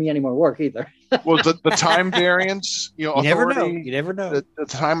haven't given me any more work either. Well, the time variance, you know, you authority. Never know. The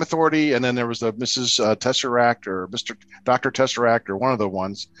time authority, and then there was the Mrs. Tesseract or Dr. Tesseract or one of the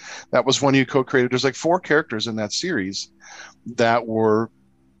ones. That was one you co-created. There's like 4 characters in that series that were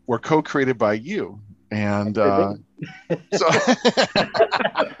co-created by you, and so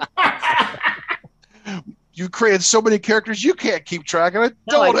you created so many characters you can't keep track of it.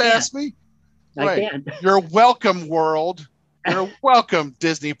 Don't ask me. I can't. You're welcome, world. You're welcome,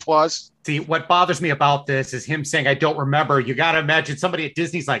 Disney Plus. See, what bothers me about this is him saying, I don't remember. You got to imagine somebody at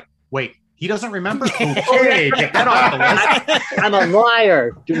Disney's like, wait, he doesn't remember? Okay, take that off the list. I'm a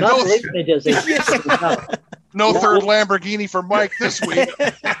liar. Do not believe me, Disney. No third Lamborghini for Mike this week.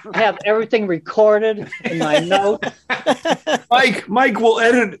 I have everything recorded in my notes. Mike will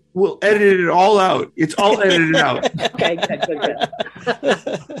edit it all out. It's all edited out. Okay, good.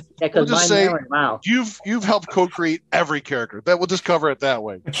 We'll just say, you've helped co-create every character. We'll just cover it that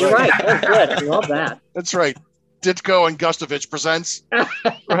way. You're right. That's good. I love that. That's right. Ditko and Gustovich presents.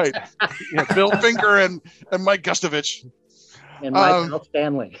 Right. Yeah, Bill Finger and Mike Gustovich. And Mike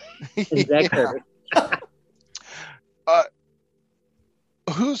Stanley.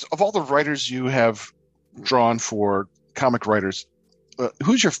 Who's, of all the writers you have drawn for comic writers,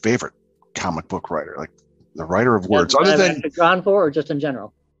 who's your favorite comic book writer? Like the writer of words, other than drawn for, or just in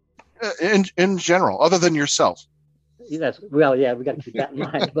general? In general, other than yourself. Yeah, we got to keep that in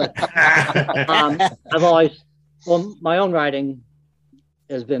mind. But my own writing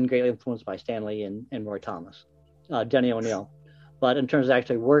has been greatly influenced by Stan Lee and Roy Thomas, Denny O'Neil. But in terms of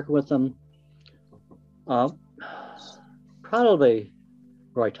actually working with them, probably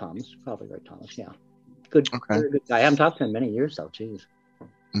Roy Thomas. Yeah, good guy. I haven't talked to him in many years, though. Jeez,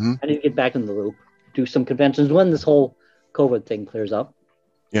 I need to get back in the loop, do some conventions when this whole COVID thing clears up.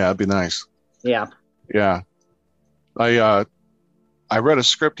 Yeah, it'd be nice. Yeah. I read a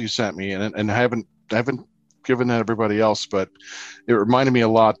script you sent me, and I haven't given that to everybody else, but it reminded me a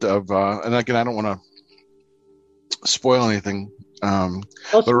lot of. And again, I don't want to spoil anything. Don't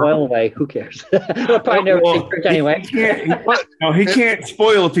spoil away. Who cares? We'll probably never see Chris anyway. He can't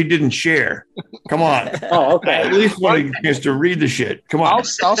spoil if he didn't share. Come on. Oh, okay. At least want a chance to read the shit. Come on.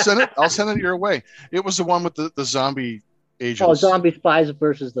 I'll send it. I'll send it your way. It was the one with the zombie agents. Oh, zombie spies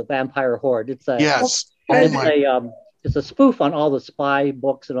versus the vampire horde. It's a it's a spoof on all the spy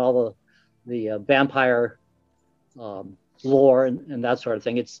books and all the vampire lore and that sort of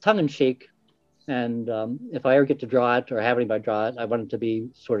thing. It's tongue in cheek. And if I ever get to draw it or have anybody draw it, I want it to be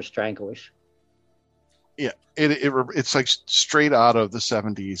sort of Stranglish. Yeah, it's like straight out of the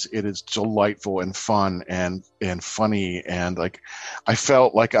 70s. It is delightful and fun and funny. And like, I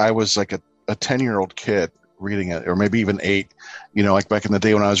felt like I was like a 10-year-old kid reading it, or maybe even 8, you know, like back in the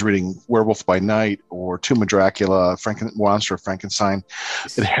day when I was reading Werewolf by Night or Tomb of Dracula, Monster of Frankenstein.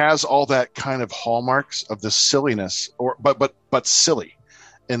 It has all that kind of hallmarks of the silliness, but silly.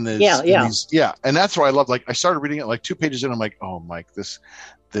 And and that's why I love. Like, I started reading it like 2 pages in. I'm like, oh, Mike,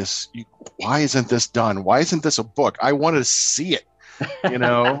 why isn't this done? Why isn't this a book? I want to see it. You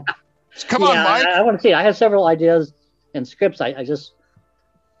know, come on, Mike. I want to see it. I have several ideas and scripts. I just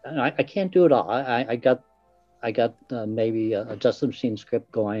I can't do it all. I got maybe a Justice Machine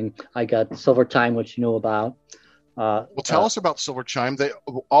script going. I got Silver Time, which you know about. Well, tell us about Silver Chime.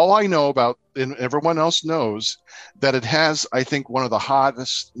 All I know about, and everyone else knows, that it has, I think, one of the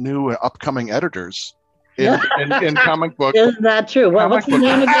hottest new upcoming editors in comic book. Isn't that true? What's his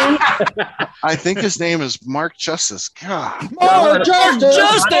name again? I think his name is Mark Justice. God. Mark Justice!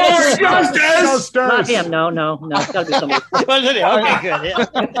 Not him. No. It's got to be somebody. Okay, good.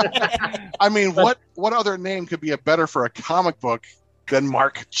 Yeah. I mean, what other name could be a better for a comic book than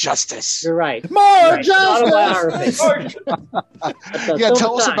Mark Justice? You're right. Mark Justice! Yeah,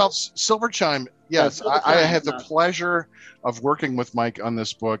 tell us about Silver Chime. Yes, I had the pleasure of working with Mike on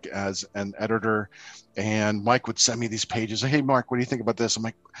this book as an editor, and Mike would send me these pages. Hey, Mark, what do you think about this? I'm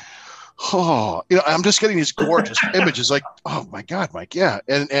like, oh, I'm just getting these gorgeous images. Like, oh my God, Mike, yeah.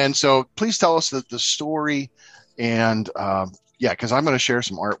 And so please tell us the story, and because I'm going to share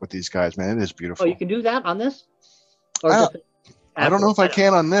some art with these guys, man. It is beautiful. Oh, you can do that on this? I don't know if I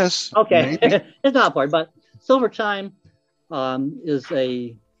can on this. Okay, it's not important, but Silver Chime is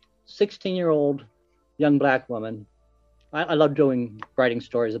a 16-year-old young black woman. I love writing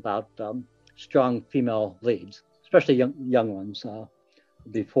stories about strong female leads, especially young ones.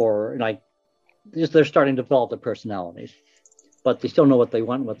 Before, they're starting to develop their personalities, but they still know what they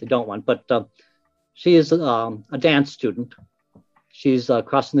want and what they don't want. But she is a dance student. She's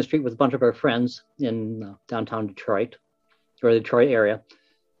crossing the street with a bunch of her friends in downtown Detroit, or the Detroit area,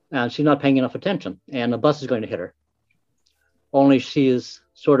 and she's not paying enough attention, and a bus is going to hit her. Only she is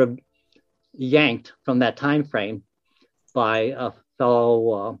sort of yanked from that time frame by a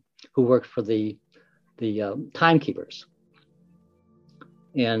fellow who worked for the timekeepers.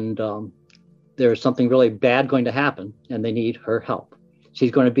 And there's something really bad going to happen, and they need her help.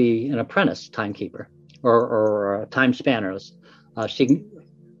 She's going to be an apprentice timekeeper or a time spanner.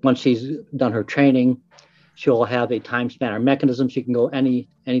 Once she's done her training, she'll have a time spanner mechanism. She can go any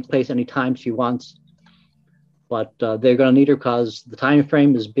place, any time she wants. But they're going to need her because the time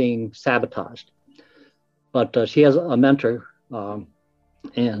frame is being sabotaged. But she has a mentor,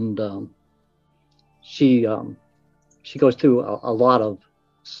 and she goes through a lot of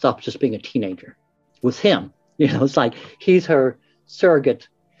stuff just being a teenager with him. It's like he's her surrogate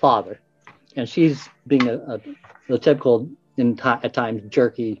father, and she's being the typical, at times,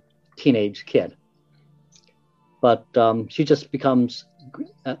 jerky teenage kid. But she just becomes,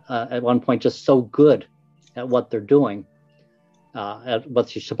 at one point, just so good at what they're doing, at what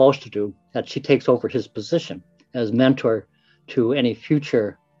she's supposed to do, that she takes over his position as mentor to any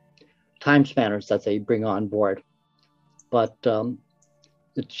future time spanners that they bring on board. But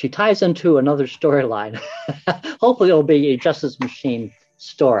she ties into another storyline. Hopefully it'll be a Justice Machine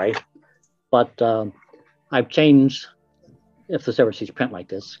story. But I've changed, if this ever sees print like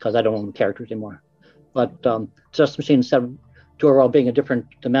this, because I don't own the characters anymore. But Justice Machine, instead of Jor-El being a different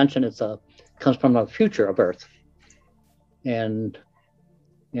dimension, comes from the future of Earth. And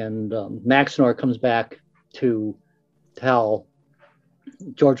Maxinor comes back to tell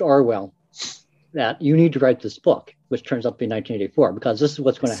George Orwell that you need to write this book, which turns out to be 1984, because this is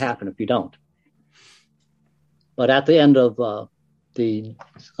what's going to happen if you don't. But at the end of the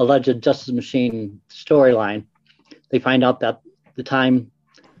alleged Justice Machine storyline, they find out that the time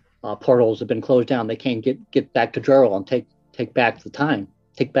portals have been closed down. They can't get back to Jor-El and take back the time,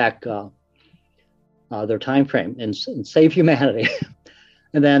 take back their time frame and save humanity.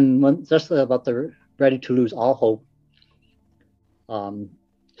 And then when just about they're ready to lose all hope,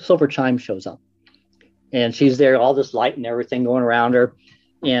 Silver Chime shows up. And she's there, all this light and everything going around her.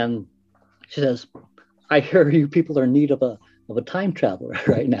 And she says, I hear you people are in need of a time traveler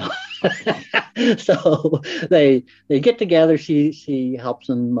right now. So they get together. She helps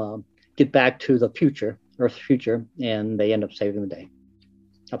them get back to the future, Earth's future, and they end up saving the day,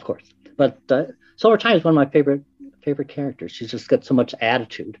 of course. But Silver Chime is one of my favorite characters. She's just got so much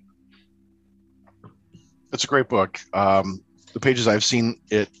attitude. It's a great book. The pages I've seen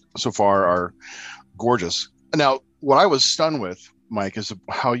it so far are gorgeous. Now, what I was stunned with, Mike, is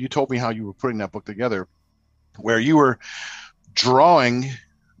how you told me how you were putting that book together, where you were drawing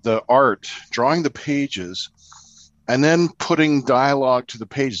the art, drawing the pages, and then putting dialogue to the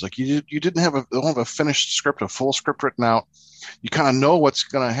pages. Like you don't have a finished script, a full script written out. You kind of know what's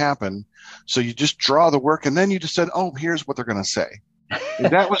going to happen, so you just draw the work, and then you just said, "Oh, here's what they're going to say." And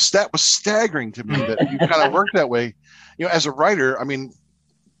that was staggering to me that you kind of work that way. As a writer, I mean,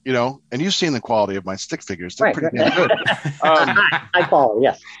 you know, and you've seen the quality of my stick figures. They're pretty damn good. I follow,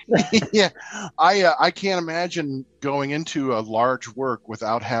 yes. Yeah. I can't imagine going into a large work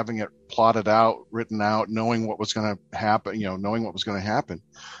without having it plotted out, written out, knowing what was going to happen, you know, knowing what was going to happen.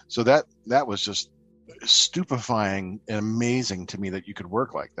 So that was just stupefying and amazing to me that you could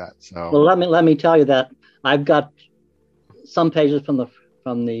work like that. So well, let me tell you that I've got some pages from the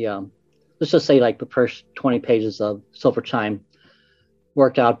let's just say like the first 20 pages of Silver Chime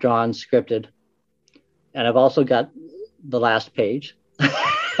worked out, drawn, scripted, and I've also got the last page. And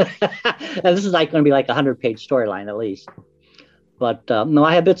this is like going to be like a 100-page storyline at least. But no,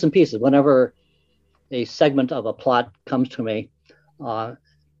 I have bits and pieces. Whenever a segment of a plot comes to me, I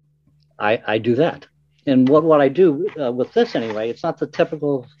do that. And what I do with this anyway, it's not the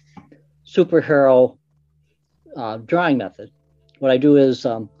typical superhero drawing method. What I do is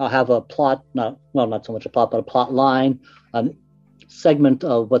I'll have a plot, not so much a plot, but a plot line, a segment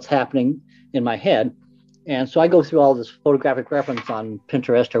of what's happening in my head. And so I go through all this photographic reference on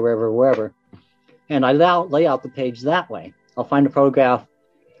Pinterest or wherever, and I lay out the page that way. I'll find a photograph,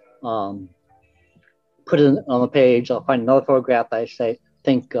 put it on the page. I'll find another photograph I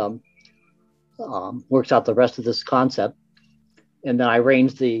think works out the rest of this concept. And then I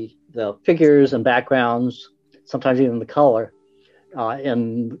arrange the figures and backgrounds, sometimes even the color,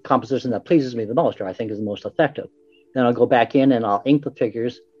 in the composition that pleases me the most, or I think is the most effective. Then I'll go back in and I'll ink the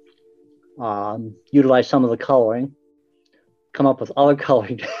figures, utilize some of the coloring, come up with other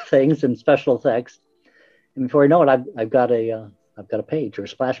coloring things and special effects. And before I know it, I've got a page or a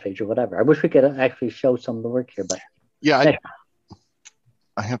splash page or whatever. I wish we could actually show some of the work here, but yeah,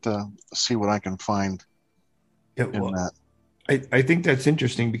 I have to see what I can find in that. I think that's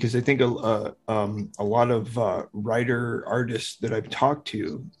interesting because I think a lot of writer artists that I've talked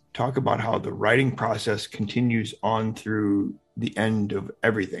to talk about how the writing process continues on through the end of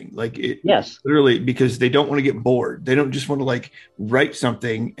everything. Like it, yes, literally, because they don't want to get bored. They don't just want to like write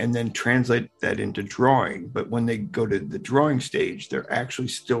something and then translate that into drawing. But when they go to the drawing stage, they're actually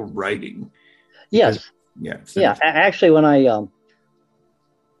still writing. Yes. Yeah. Actually,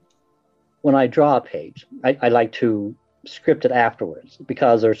 when I draw a page, I like to script it afterwards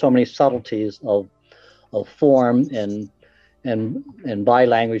because there are so many subtleties of form and body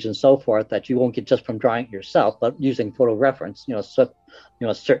language and so forth that you won't get just from drawing it yourself, but using photo reference, a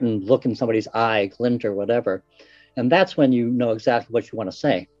certain look in somebody's eye, glint or whatever. And that's when you know exactly what you want to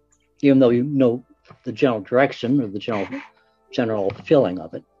say, even though you know the general direction or the general feeling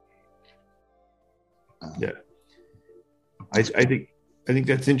of it. Yeah. I think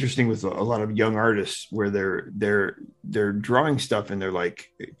that's interesting with a lot of young artists where they're drawing stuff and they're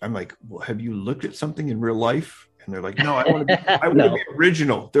like, I'm like, well, have you looked at something in real life? And they're like, no, I want to be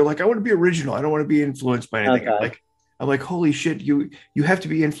original. They're like, I want to be original. I don't want to be influenced by anything. Okay. I'm like, holy shit, you have to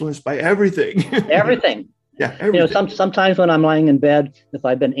be influenced by everything. Everything. Yeah. Everything. Sometimes when I'm lying in bed, if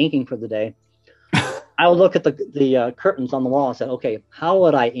I've been inking for the day, I will look at the curtains on the wall and say, okay, how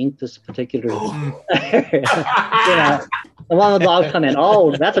would I ink this particular? And one of the dogs come in.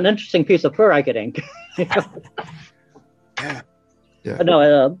 Oh, that's an interesting piece of fur I could ink. Yeah. But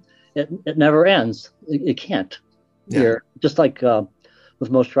no, it never ends. It can't. Yeah. You're just like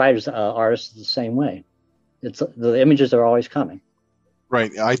with most writers, artists, the same way. It's the images are always coming.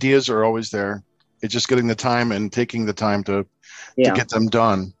 Right, ideas are always there. It's just getting the time and taking the time to get them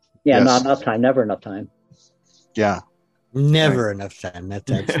done. Yeah, yes. Not enough time. Never enough time. Yeah, never enough time.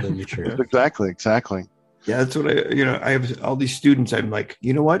 That's absolutely true. Exactly. Yeah, that's what I have all these students. I'm like,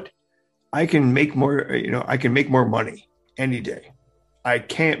 you know what? I can make more. I can make more money any day. I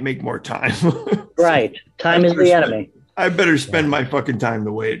can't make more time. Right. Time is the enemy. I better spend my fucking time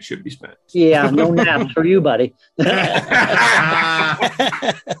the way it should be spent. Yeah, no naps for you, buddy. But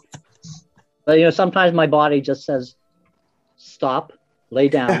sometimes my body just says, stop, lay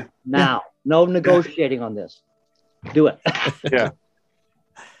down now. No negotiating on this. Do it. Yeah.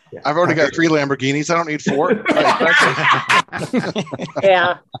 I've already got 3 Lamborghinis. I don't need 4.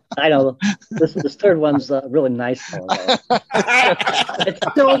 Yeah, I know. This third one's a really nice color. It's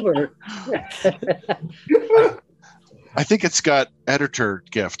silver. I think it's got editor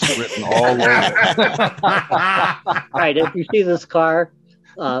gift written all over it. Right. If you see this car,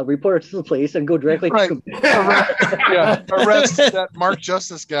 report it to the police and go directly to arrest that Mark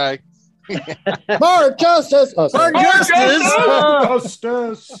Justice guy. Mark Justice! Mark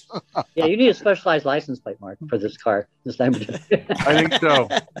Justice! Yeah, you need a specialized license plate, Mark, for this car. This time. I think so.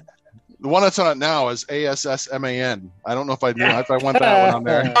 The one that's on it now is ASSMAN. I don't know if I want that one on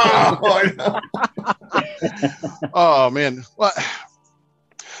there. Oh man. Well,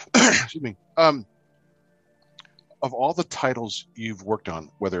 excuse me. of all the titles you've worked on,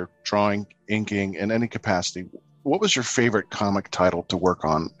 whether drawing, inking, in any capacity, what was your favorite comic title to work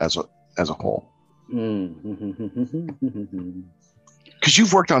on as a whole? Because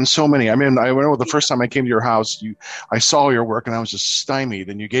you've worked on so many. I mean, I remember the first time I came to your house, I saw your work and I was just stymied.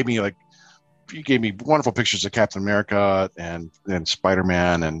 And you gave me wonderful pictures of Captain America and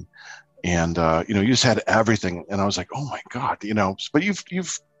Spider-Man and you just had everything. And I was like, oh my God, but you've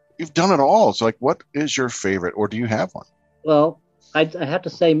done it all. So like, what is your favorite, or do you have one? Well, I have to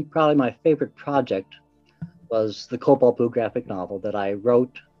say probably my favorite project was the Cobalt Blue graphic novel that I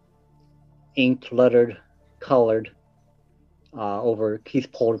wrote, inked, lettered, colored over Keith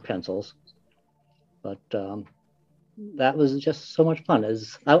Poulter pencils. But that was just so much fun.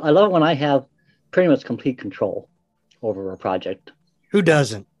 I love it when I have pretty much complete control over a project. Who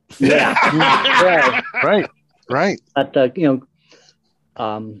doesn't? Yeah. Right. But,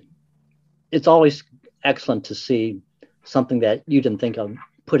 it's always excellent to see something that you didn't think of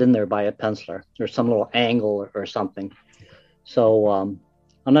put in there by a penciler or some little angle or something. So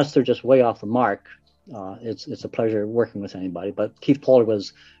unless they're just way off the mark, it's a pleasure working with anybody. But Keith Poulter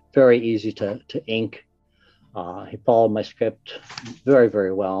was very easy to ink. He followed my script very,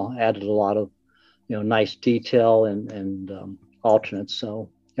 very well, added a lot of nice detail and alternates. So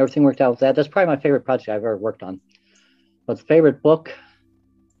everything worked out with that. That's probably my favorite project I've ever worked on. But the favorite book,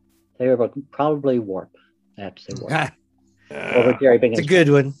 probably Warp. I have to say Warp. Over Jerry Biggin's. It's a good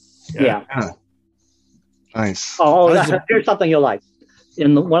one. Yeah. Nice. Oh, here's something you'll like.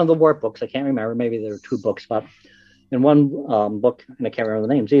 In one of the Warp books, I can't remember, maybe there were 2 books, but in one book, and I can't remember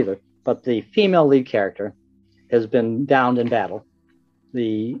the names either, but the female lead character has been downed in battle.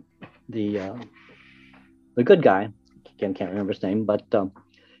 The good guy, again, can't remember his name, but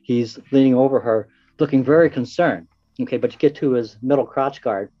he's leaning over her, looking very concerned. Okay, but you get to his middle crotch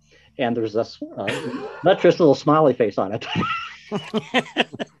guard, and there's this lecherous little smiley face on it.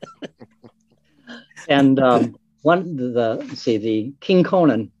 And the King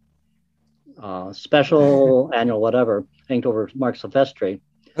Conan special annual whatever inked over Mark Silvestri.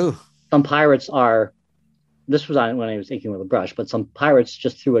 Ooh. Some pirates are. This was when I was inking with a brush, but some pirates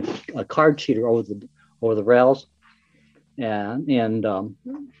just threw a card cheater over the rails, and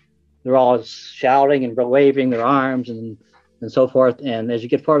they're all shouting and waving their arms and so forth. And as you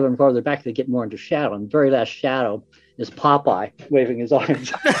get farther and farther back, they get more into shadow. And the very last shadow is Popeye waving his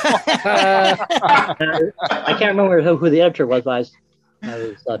arms. I can't remember who the editor was, but I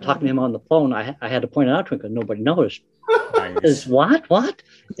was talking to him on the phone. I had to point it out to him because nobody noticed. Is what?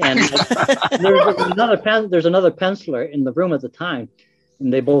 And there's another penciler in the room at the time,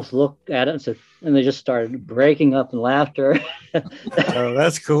 and they both looked at it and they just started breaking up in laughter. Oh,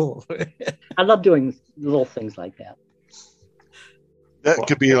 that's cool. I love doing little things like that. That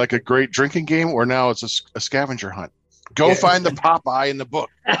could be like a great drinking game, or now it's a scavenger hunt. Go find the Popeye in the book.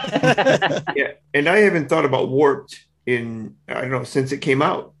 Yeah, and I haven't thought about Warped since it came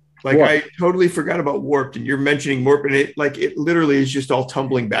out. Like Warped. I totally forgot about Warped, and you're mentioning Warped, and it literally is just all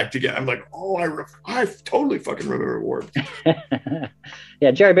tumbling back together. I'm like, oh, I totally fucking remember Warped.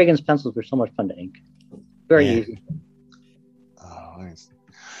 Yeah, Jerry Biggin's pencils were so much fun to ink. Very easy. Oh, nice.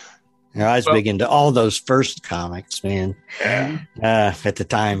 Yeah, I was big into all those first comics, man. Yeah. At the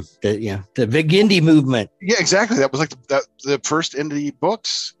time, the big indie movement. Yeah, exactly. That was like the first indie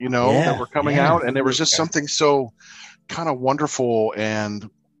books, that were coming out, and there was just something so kind of wonderful and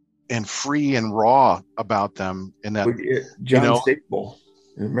free and raw about them. In that, John Sable.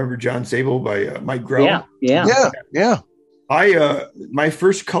 Remember John Sable by Mike Grell? Yeah. My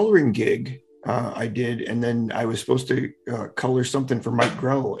first coloring gig. I did, and then I was supposed to color something for Mike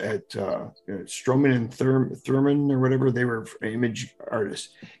Grell at Stroman and Thurman or whatever. They were image artists.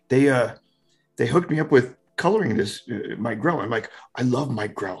 They hooked me up with coloring this Mike Grell. I'm like, I love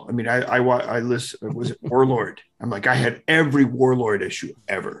Mike Grell. I mean, I list was it Warlord? I'm like, I had every Warlord issue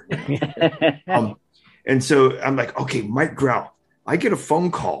ever. And so I'm like, okay, Mike Grell. I get a phone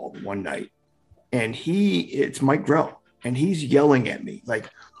call one night, and it's Mike Grell, and he's yelling at me like,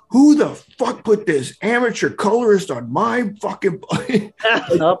 who the fuck put this amateur colorist on my fucking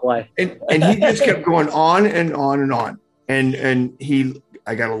oh boy. And he just kept going on and on and on. And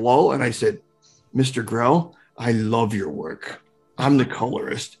I got a lull, and I said, Mr. Grell, I love your work. I'm the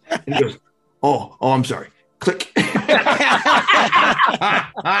colorist. And he goes, oh, I'm sorry. Click.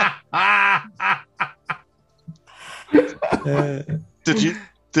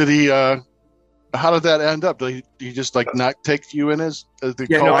 Did he how did that end up? Did he just not take you in as the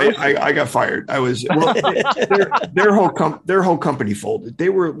colorist? No, I got fired. I was their whole company folded. They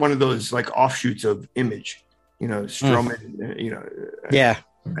were one of those offshoots of Image, Stroman, Yeah.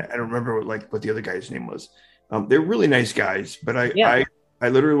 I don't remember what the other guy's name was. They're really nice guys, but I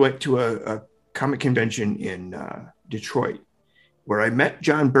literally went to a comic convention in Detroit where I met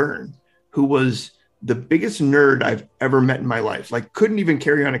John Byrne, who was the biggest nerd I've ever met in my life. Like, couldn't even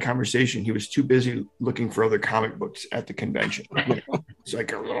carry on a conversation. He was too busy looking for other comic books at the convention. It's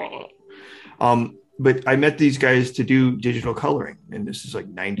like, but I met these guys to do digital coloring, and this is like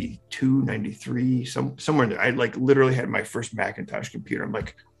 92, 93, somewhere in there. I like literally had my first Macintosh computer. I'm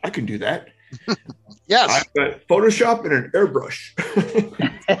like, I can do that. Yes. I've got Photoshop and an airbrush.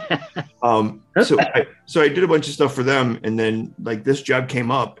 So I did a bunch of stuff for them, and then like this job came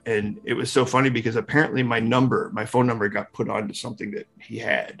up, and it was so funny because apparently my phone number got put onto something that he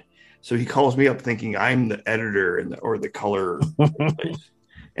had. So he calls me up thinking I'm the editor or the color place.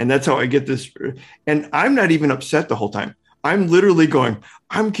 And that's how I get this. And I'm not even upset the whole time. I'm literally going,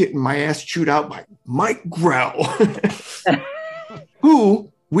 I'm getting my ass chewed out by Mike Grell, who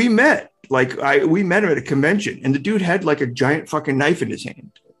we met. We met him at a convention, and the dude had like a giant fucking knife in his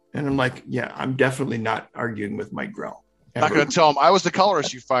hand. And I'm like, yeah, I'm definitely not arguing with Mike Grell. Not going to tell him I was the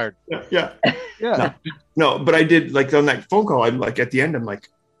colorist you fired. Yeah. No, but I did like on that phone call. I'm like at the end, I'm like,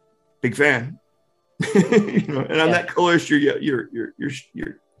 big fan. And on that colorist, you're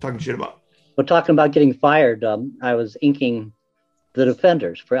talking shit about. Well, talking about getting fired, I was inking The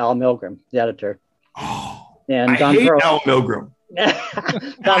Defenders for Al Milgrom, the editor. Oh, and I hate Al Milgrom.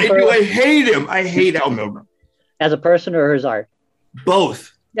 I hate him. I hate Al Milgrom. As a person or his art?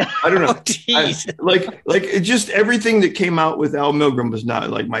 Both. I don't know. Jeez. Like just everything that came out with Al Milgrom was not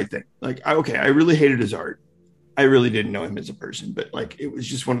like my thing. I really hated his art. I really didn't know him as a person, but like it was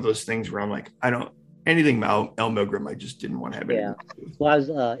just one of those things where I'm like, I don't anything Al Milgrom. I just didn't want to have anything. Yeah. Well, I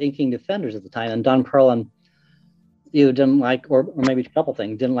was inking Defenders at the time, and Don Perlin either didn't like, or maybe a couple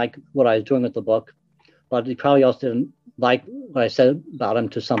things, didn't like what I was doing with the book, but he probably also didn't like what I said about him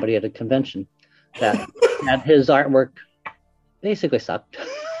to somebody at a convention, that his artwork basically sucked.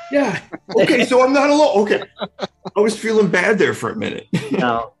 Yeah. Okay, so I'm not alone. Okay. I was feeling bad there for a minute.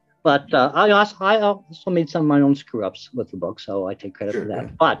 No, but I also made some of my own screw-ups with the book, so I take credit for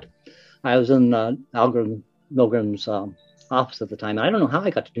that. But I was in Al Milgram's office at the time. I don't know how I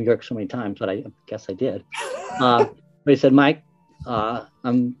got to New York so many times, but I guess I did. But he said, Mike,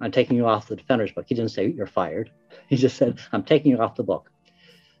 I'm taking you off the Defenders book. He didn't say you're fired. He just said, I'm taking you off the book.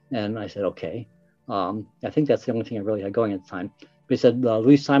 And I said, okay. I think that's the only thing I really had going at the time. But he said,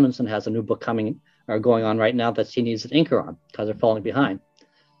 Louise Simonson has a new book going on right now that she needs an inker on because they're falling behind.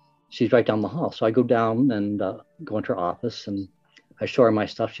 She's right down the hall. So I go down and go into her office, and I show her my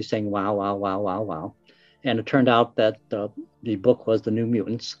stuff. She's saying, wow, wow, wow, wow, wow. And it turned out that the book was The New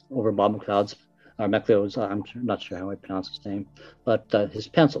Mutants over Bob McLeod's, I'm not sure how I pronounce his name, but his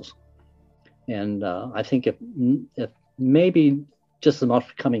pencils. And I think if maybe just the most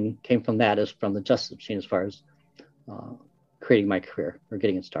came from that as from the Justice Machine as far as creating my career or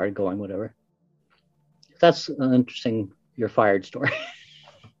getting it started, going, whatever. That's an interesting you're fired story.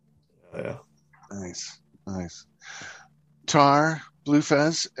 Yeah. Nice. Tar, Blue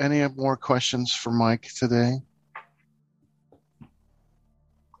Fez, any more questions for Mike today?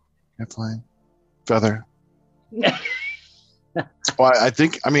 Kathleen? Feather? Well, I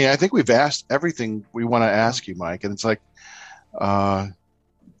think we've asked everything we want to ask you, Mike, and it's like, and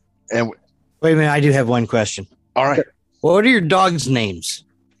wait a minute, I do have one question. All right. What are your dogs' names?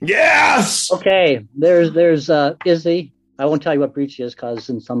 Yes. Okay. There's Izzy. I won't tell you what breed she is because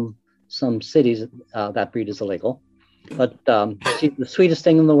in some cities that breed is illegal. But she's the sweetest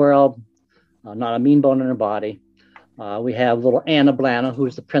thing in the world. Not a mean bone in her body. We have little Anna Blana,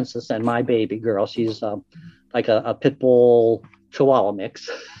 who's the princess and my baby girl. She's like a pit bull chihuahua mix,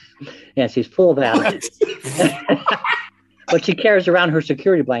 and she's full of attitude. But she carries around her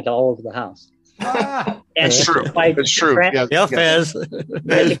security blanket all over the house. And it's true. It's true. Yeah, Fez. She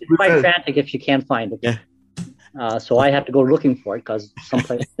can fight frantic if she can't find it. Yeah. So I have to go looking for it because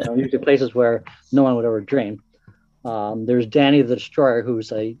usually places where no one would ever dream. There's Danny the Destroyer,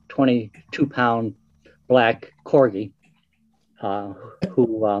 who's a 22-pound black corgi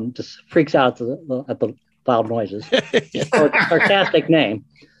who just freaks out at the loud noises. So it's a sarcastic name.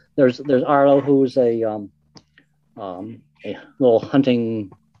 There's Arlo, who's a little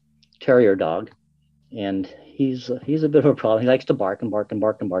hunting terrier dog, and he's a bit of a problem. He likes to bark and bark and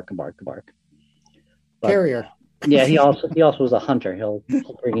bark and bark and bark and bark. But, Terrier. Yeah, he also was a hunter. He'll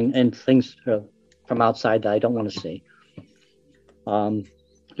bring in things from outside that I don't want to see.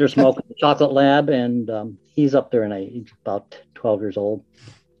 There's Smoke, the chocolate lab, and he's up there in age, about 12 years old,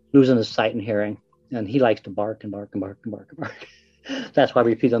 losing his sight and hearing, and he likes to bark and bark and bark and bark and bark. That's why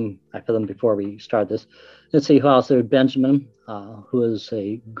I feed them before we start this. Let's see who else. There's Benjamin, who is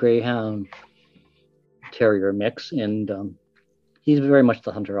a greyhound Terrier mix, and he's very much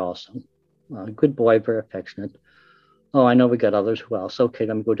the hunter also. Good boy, very affectionate. Oh, I know we got others. Who else? Okay,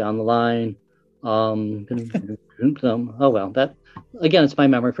 let me go down the line. Oh well, that again, it's my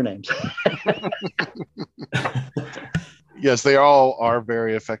memory for names. Yes, they all are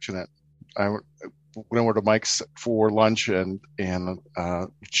very affectionate. I went over to Mike's for lunch, and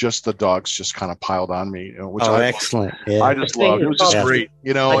just the dogs just kind of piled on me, which excellent. Yeah. I just loved. It was just great,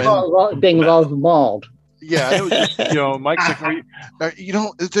 being mauled. Yeah, it was just, Mike's like,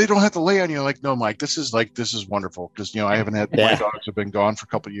 they don't have to lay on you. Like, no, Mike, this is wonderful because, I haven't had, my dogs have been gone for a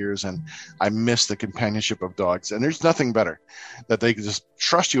couple of years, and I miss the companionship of dogs. And there's nothing better that they can just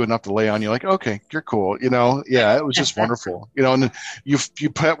trust you enough to lay on you. Like, okay, you're cool. Yeah, it was just wonderful. And then you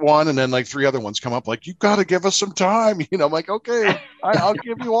pet one, and then like 3 other ones come up like, you got to give us some time. I'm like, okay, I'll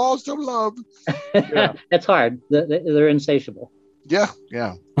give you all some love. Yeah. It's hard. They're insatiable. Yeah.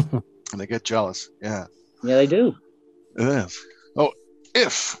 And they get jealous. Yeah. Yeah, they do. It is. Oh,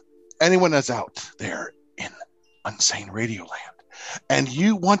 if anyone is out there in Unsane Radio Land and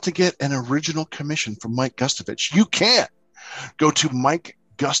you want to get an original commission from Mike Gustovich, you can go to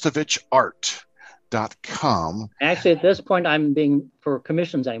MikeGustovichArt.com. Actually, at this point, for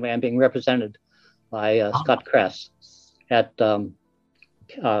commissions anyway, I'm being represented by Scott Kress at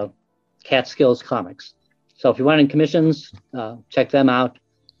Catskills Comics. So if you want any commissions, check them out.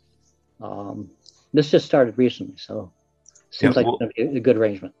 This just started recently, so it seems like it's going to be a good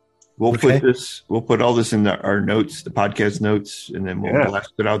arrangement. We'll put all this in our notes, the podcast notes, and then we'll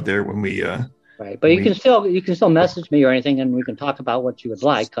blast it out there when we. Right, but you can still message me or anything, and we can talk about what you would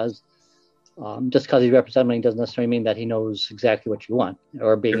like. Because just because he's representing me doesn't necessarily mean that he knows exactly what you want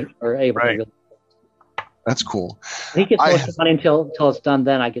or able to. That's cool. He gets most of the money until it's done.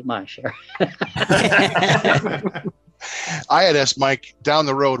 Then I get my share. I had asked Mike down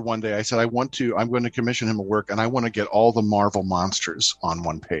the road one day. I said, I'm going to commission him a work, and I want to get all the Marvel monsters on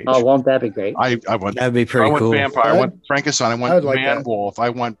one page. Oh, won't that be great? That'd be pretty cool. I want Vampire. I want Frankenstein. I want Man Wolf. I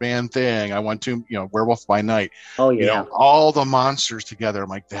want Man Thing. I want Werewolf by Night. Oh yeah, all the monsters together. I'm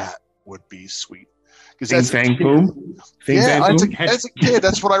like, that would be sweet. Because Fang Boom. As a kid,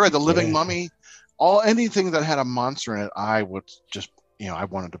 that's what I read. The Living Mummy. Anything that had a monster in it, I would just I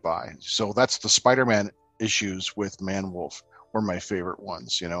wanted to buy. So that's the Spider-Man issues with Man Wolf were my favorite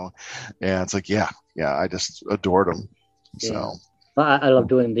ones, and it's like, I just adored them. So I love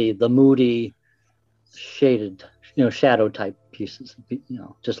doing the moody, shaded, shadow type pieces.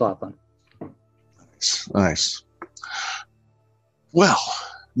 Just a lot of fun. Nice. Well,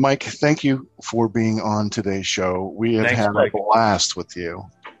 Mike, thank you for being on today's show. We have had a blast with you.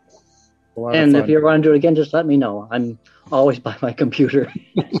 And if you ever want to do it again, just let me know. I'm always by my computer.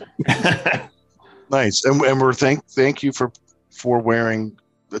 Nice, and we're thank you for wearing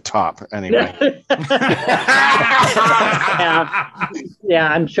the top anyway. Yeah,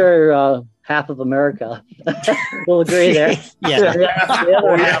 I'm sure half of America will agree there.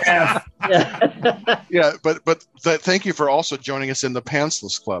 But thank you for also joining us in the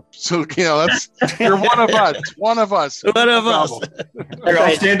Pantsless Club. So that's you're one of us. One of us. One of us.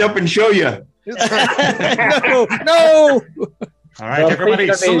 I'll stand up and show you. No. All right,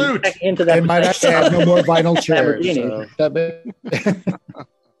 everybody, salute. They might have to have no more vinyl chairs. But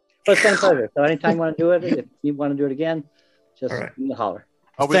it's been a pleasure. So anytime you want to do it, if you want to do it again, just give me a holler.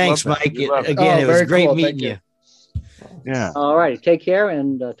 Thanks, Mike. Again, it was great meeting you. Yeah. All right. Take care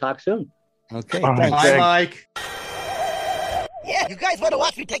and talk soon. Okay. Bye, Mike. Yeah, you guys want to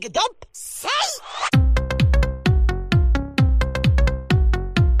watch me take a dump? Say!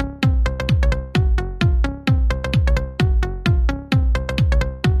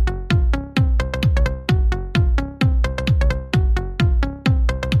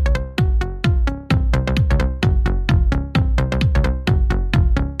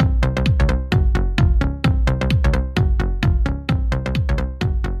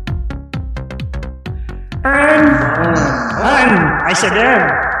 I said,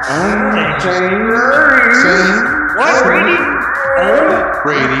 what? Radio.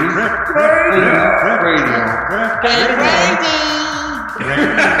 Hey, lady.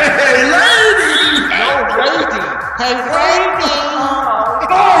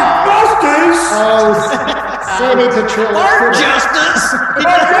 Send it to Trill. Art justice.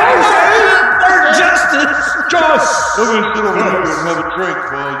 Just. Another drink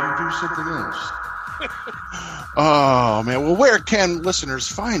while you do something else. Oh man! Well, where can listeners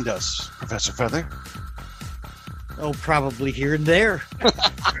find us, Professor Feather? Oh, probably here and there.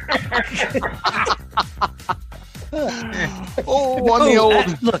 The old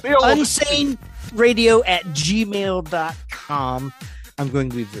Unsane Radio@gmail.com. I'm going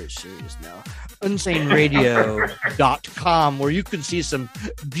to be very serious now. UnsaneRadio.com, where you can see some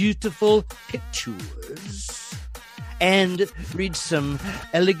beautiful pictures and read some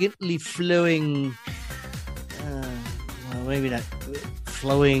elegantly flowing, well, maybe not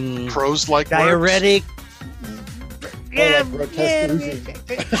flowing, prose-like diuretic. Yeah,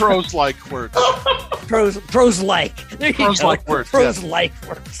 Prose-like words. Prose-like. There you Prose-like go. words. Prose-like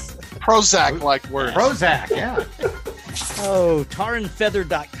words. Prozac-like words. Prozac, yeah. Oh,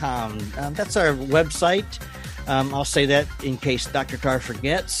 tarandfeather.com. That's our website. I'll say that in case Dr. Tar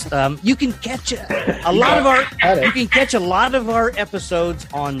forgets. You can catch a lot of our episodes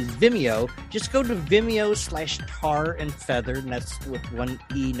on Vimeo. Just go to Vimeo/Tar and Feather, and that's with one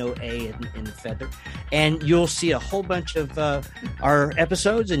E, no A in feather. And you'll see a whole bunch of our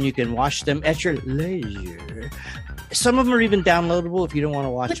episodes, and you can watch them at your leisure. Some of them are even downloadable if you don't want to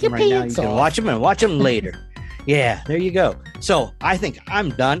watch them right now. You can watch them and watch them later. Yeah, there you go. So I think I'm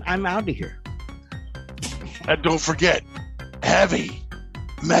done. I'm out of here. And don't forget, heavy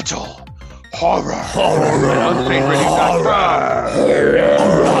metal horror. Or on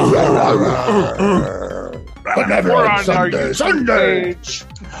our Sunday page,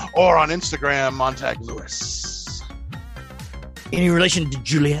 or on Instagram, Montag Lewis. Any relation to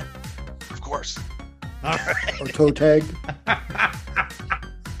Juliet? Of course. All right. Or toe tag.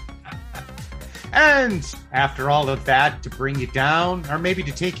 And after all of that, to bring you down, or maybe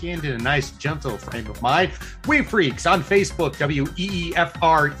to take you into a nice, gentle frame of mind, We Freaks on Facebook, WEEFREEKZ.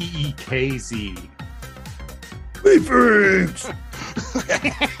 We Freaks!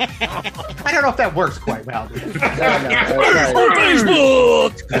 I don't know if that works quite well. On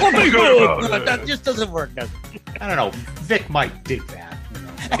Facebook! On Facebook! That just doesn't work, does it? I don't know. Vic might dig that.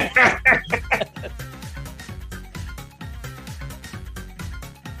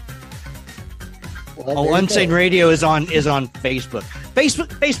 Well, Unsane Radio is on Facebook.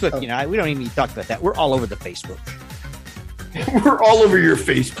 Facebook. You know, we don't even need to talk about that. We're all over the Facebook. We're all over your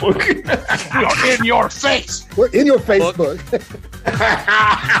Facebook. We're in your face. We're in your Facebook.